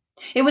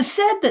 It was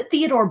said that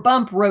Theodore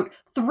Bump wrote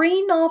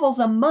 3 novels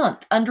a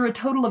month under a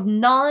total of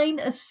 9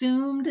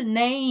 assumed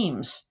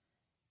names.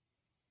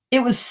 It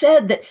was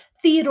said that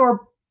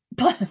Theodore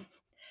Bump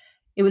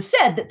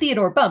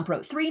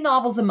wrote 3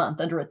 novels a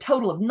month under a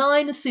total of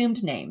 9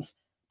 assumed names.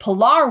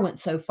 Pilar went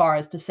so far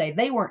as to say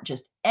they weren't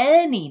just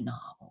any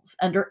novels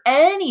under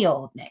any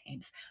old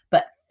names,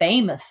 but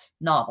famous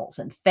novels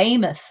and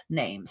famous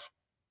names.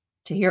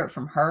 To hear it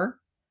from her,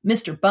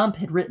 Mr. Bump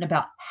had written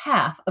about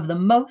half of the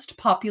most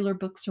popular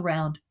books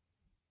around.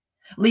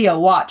 Leo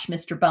watched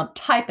Mr. Bump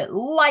type at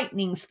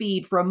lightning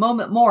speed for a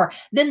moment more.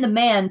 Then the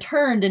man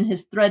turned in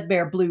his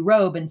threadbare blue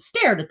robe and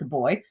stared at the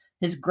boy,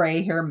 his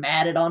gray hair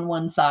matted on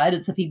one side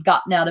as if he'd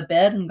gotten out of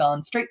bed and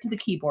gone straight to the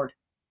keyboard.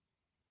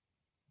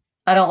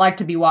 I don't like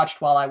to be watched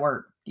while I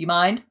work. Do you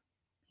mind?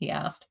 He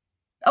asked.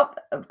 Oh,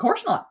 of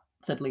course not,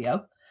 said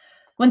Leo.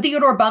 When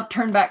Theodore Bump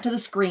turned back to the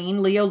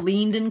screen, Leo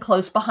leaned in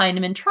close behind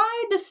him and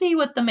tried to see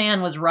what the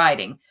man was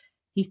writing.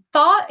 He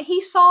thought he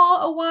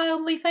saw a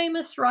wildly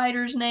famous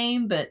writer's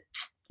name, but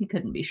he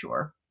couldn't be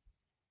sure.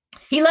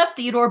 He left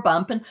Theodore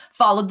Bump and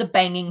followed the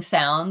banging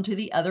sound to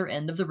the other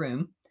end of the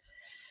room.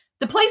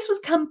 The place was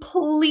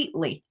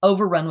completely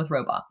overrun with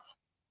robots.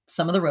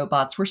 Some of the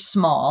robots were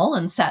small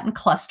and sat in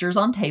clusters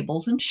on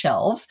tables and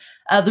shelves.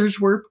 Others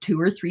were 2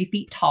 or 3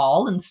 feet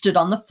tall and stood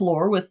on the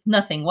floor with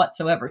nothing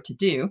whatsoever to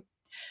do.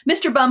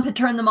 Mr. Bump had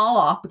turned them all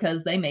off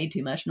because they made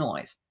too much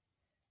noise.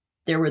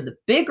 There were the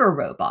bigger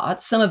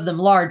robots, some of them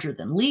larger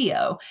than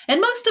Leo, and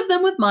most of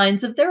them with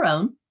minds of their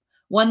own.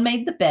 One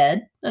made the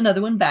bed,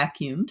 another one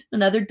vacuumed,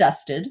 another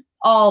dusted,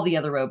 all the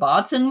other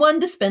robots, and one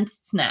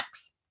dispensed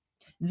snacks.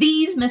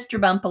 These Mr.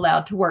 Bump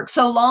allowed to work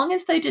so long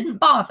as they didn't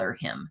bother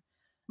him.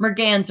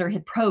 Merganser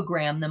had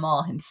programmed them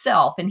all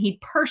himself, and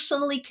he'd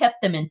personally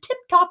kept them in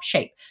tip-top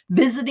shape,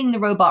 visiting the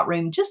robot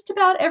room just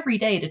about every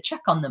day to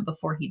check on them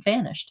before he'd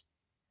vanished.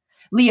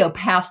 Leo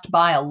passed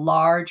by a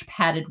large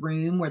padded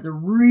room where the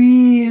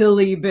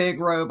really big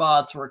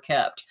robots were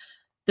kept.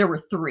 There were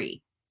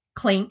 3,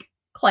 Clink,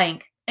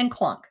 Clank, and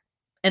Clunk,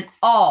 and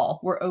all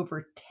were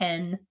over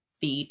 10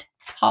 feet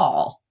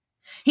tall.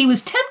 He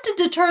was tempted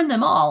to turn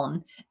them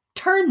on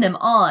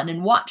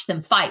and watch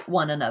them fight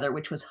one another,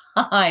 which was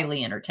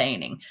highly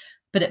entertaining,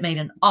 but it made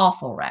an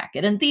awful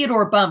racket, and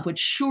Theodore Bump would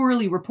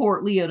surely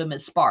report Leo to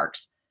Miss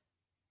Sparks.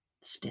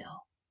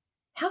 Still,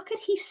 how could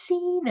he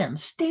see them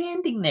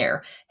standing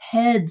there,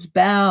 heads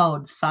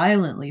bowed,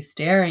 silently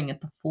staring at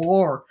the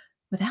floor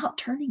without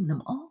turning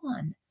them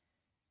on?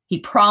 He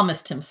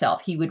promised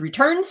himself he would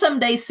return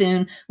someday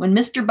soon when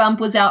Mr.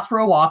 Bump was out for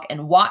a walk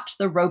and watch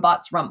the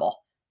robots rumble.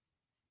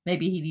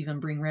 Maybe he'd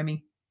even bring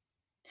Remy.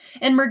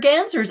 In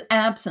Merganser's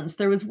absence,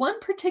 there was one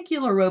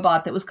particular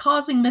robot that was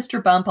causing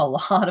Mr. Bump a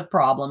lot of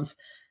problems.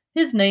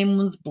 His name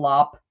was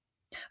Blop.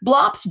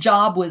 Blop's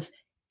job was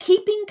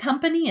keeping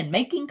company and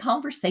making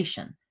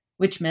conversation,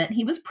 which meant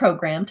he was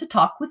programmed to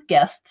talk with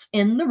guests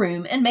in the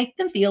room and make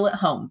them feel at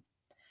home.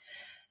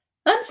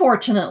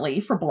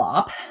 Unfortunately for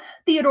Blop,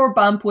 Theodore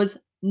Bump was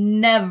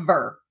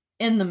never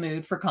in the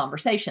mood for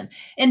conversation.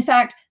 In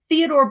fact,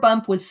 Theodore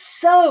Bump was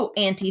so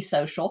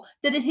antisocial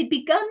that it had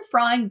begun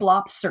frying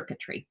Blop's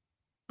circuitry.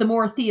 The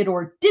more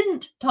Theodore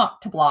didn't talk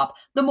to Blop,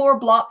 the more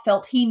Blop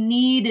felt he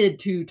needed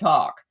to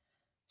talk.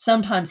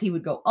 Sometimes he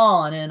would go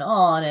on and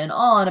on and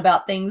on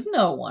about things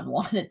no one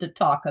wanted to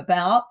talk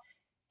about.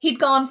 He'd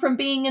gone from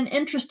being an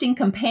interesting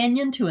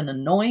companion to an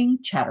annoying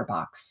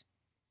chatterbox.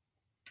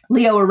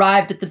 Leo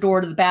arrived at the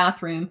door to the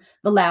bathroom,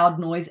 the loud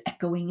noise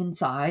echoing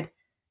inside.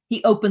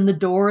 He opened the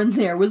door and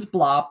there was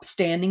Blop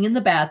standing in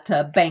the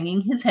bathtub,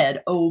 banging his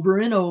head over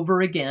and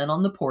over again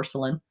on the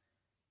porcelain.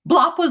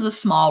 Blop was a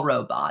small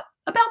robot,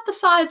 about the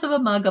size of a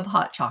mug of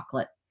hot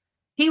chocolate.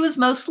 He was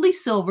mostly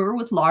silver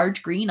with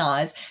large green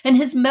eyes, and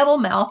his metal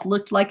mouth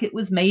looked like it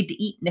was made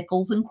to eat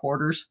nickels and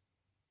quarters.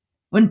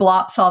 When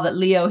Blop saw that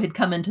Leo had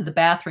come into the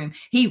bathroom,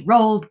 he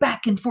rolled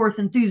back and forth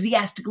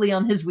enthusiastically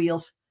on his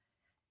wheels.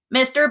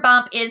 "Mr.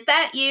 Bump, is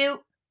that you?"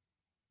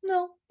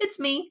 "No, it's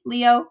me,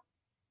 Leo."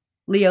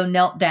 Leo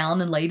knelt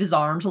down and laid his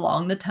arms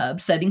along the tub,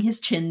 setting his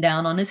chin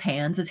down on his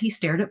hands as he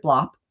stared at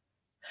Blop.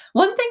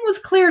 One thing was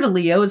clear to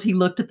Leo as he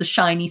looked at the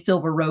shiny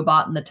silver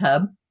robot in the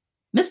tub.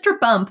 Mr.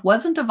 Bump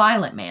wasn't a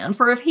violent man,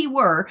 for if he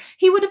were,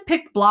 he would have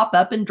picked Blop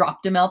up and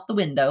dropped him out the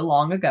window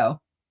long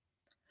ago.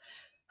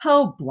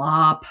 "Oh,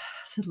 Blop,"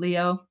 said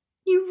Leo,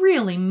 "you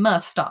really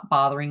must stop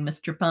bothering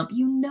Mr. Bump.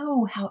 You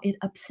know how it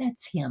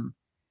upsets him."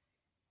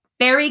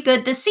 "Very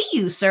good to see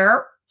you,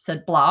 sir,"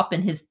 said Blop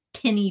in his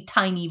tinny,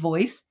 tiny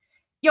voice.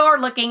 You're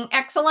looking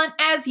excellent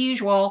as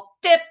usual.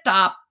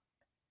 Tip-top.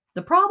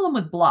 The problem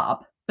with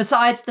Blop,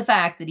 besides the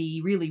fact that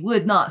he really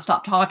would not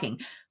stop talking,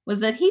 was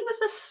that he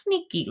was a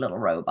sneaky little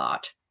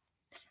robot.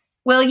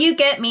 Will you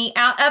get me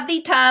out of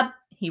the tub?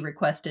 He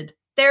requested.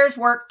 There's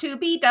work to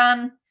be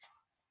done.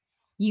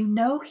 You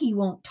know he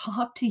won't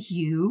talk to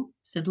you,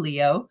 said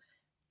Leo.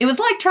 It was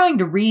like trying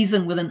to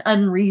reason with an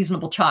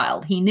unreasonable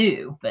child. He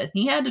knew, but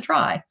he had to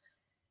try.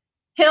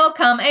 He'll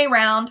come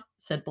around,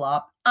 said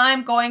Blop.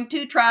 I'm going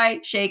to try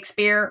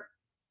Shakespeare.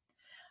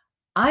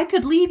 I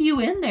could leave you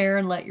in there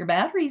and let your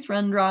batteries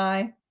run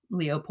dry,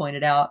 Leo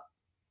pointed out.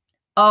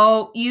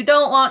 Oh, you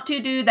don't want to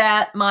do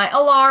that. My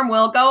alarm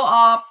will go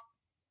off.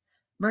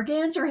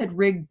 Merganser had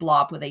rigged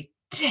Blop with a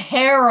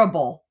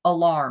terrible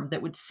alarm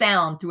that would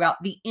sound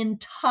throughout the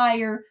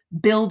entire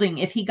building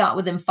if he got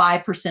within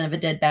 5% of a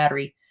dead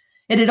battery.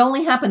 It had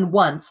only happened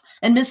once,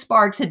 and Miss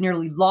Sparks had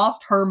nearly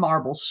lost her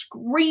marbles,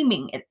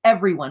 screaming at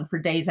everyone for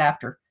days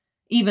after.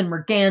 Even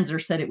Merganser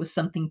said it was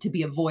something to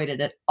be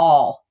avoided at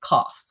all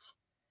costs.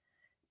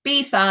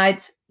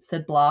 Besides,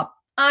 said Blop,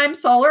 I'm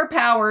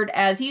solar-powered,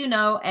 as you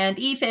know, and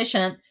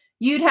efficient.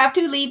 You'd have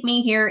to leave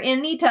me here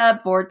in the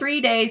tub for 3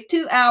 days,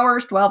 2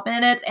 hours, 12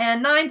 minutes,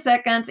 and 9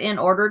 seconds in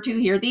order to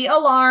hear the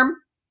alarm.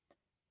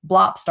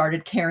 Blop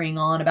started carrying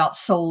on about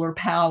solar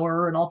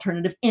power and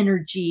alternative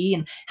energy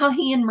and how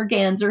he and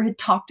Merganser had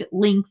talked at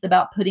length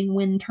about putting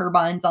wind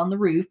turbines on the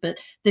roof, but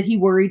that he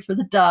worried for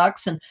the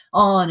ducks, and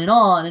on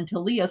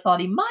until Leo thought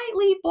he might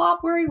leave Blop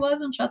where he was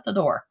and shut the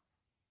door.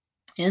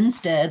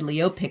 Instead,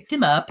 Leo picked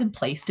him up and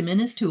placed him in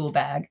his tool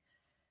bag.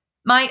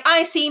 Might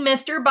I see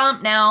Mr.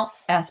 Bump now?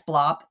 Asked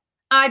Blop.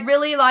 I'd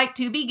really like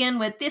to begin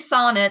with the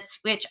sonnets,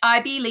 which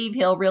I believe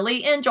he'll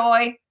really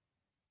enjoy.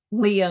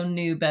 Leo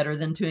knew better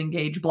than to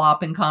engage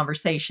Blop in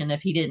conversation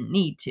if he didn't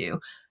need to.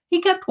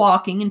 He kept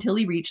walking until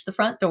he reached the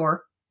front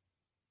door.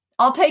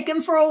 I'll take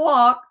him for a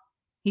walk,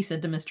 he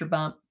said to Mr.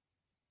 Bump.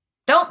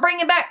 Don't bring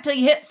him back till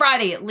you hit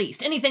Friday at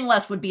least. Anything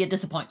less would be a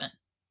disappointment.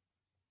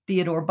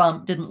 Theodore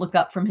Bump didn't look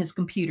up from his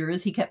computer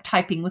as he kept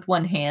typing with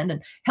one hand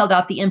and held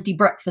out the empty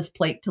breakfast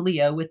plate to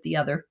Leo with the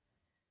other.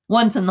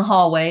 Once in the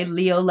hallway,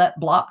 Leo let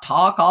Blop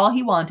talk all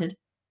he wanted.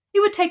 It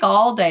would take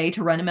all day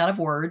to run him out of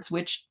words,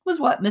 which was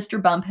what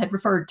Mr. Bump had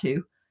referred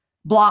to.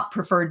 Blop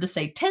preferred to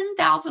say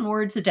 10,000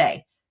 words a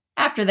day.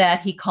 After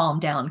that, he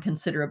calmed down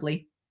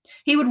considerably.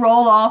 He would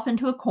roll off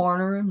into a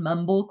corner and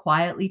mumble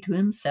quietly to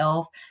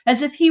himself,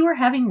 as if he were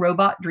having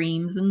robot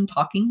dreams and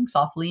talking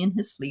softly in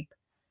his sleep.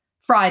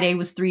 Friday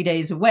was 3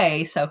 days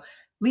away, so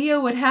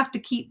Leo would have to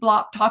keep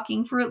Blop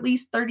talking for at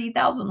least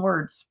 30,000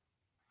 words.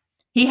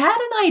 He had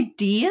an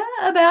idea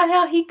about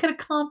how he could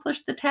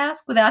accomplish the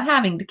task without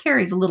having to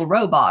carry the little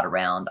robot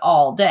around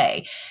all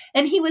day,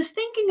 and he was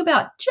thinking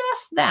about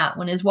just that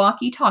when his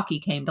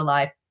walkie-talkie came to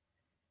life.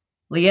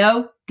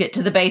 Leo, get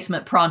to the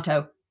basement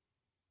pronto.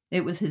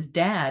 It was his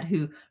dad,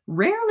 who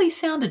rarely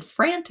sounded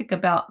frantic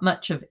about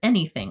much of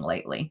anything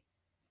lately.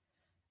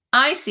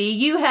 I see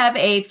you have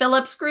a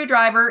Phillips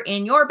screwdriver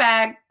in your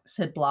bag,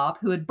 said Blop,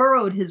 who had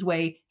burrowed his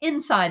way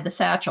inside the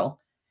satchel.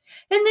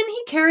 And then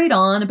he carried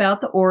on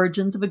about the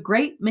origins of a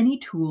great many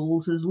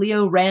tools as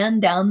Leo ran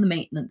down the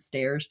maintenance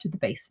stairs to the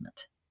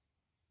basement.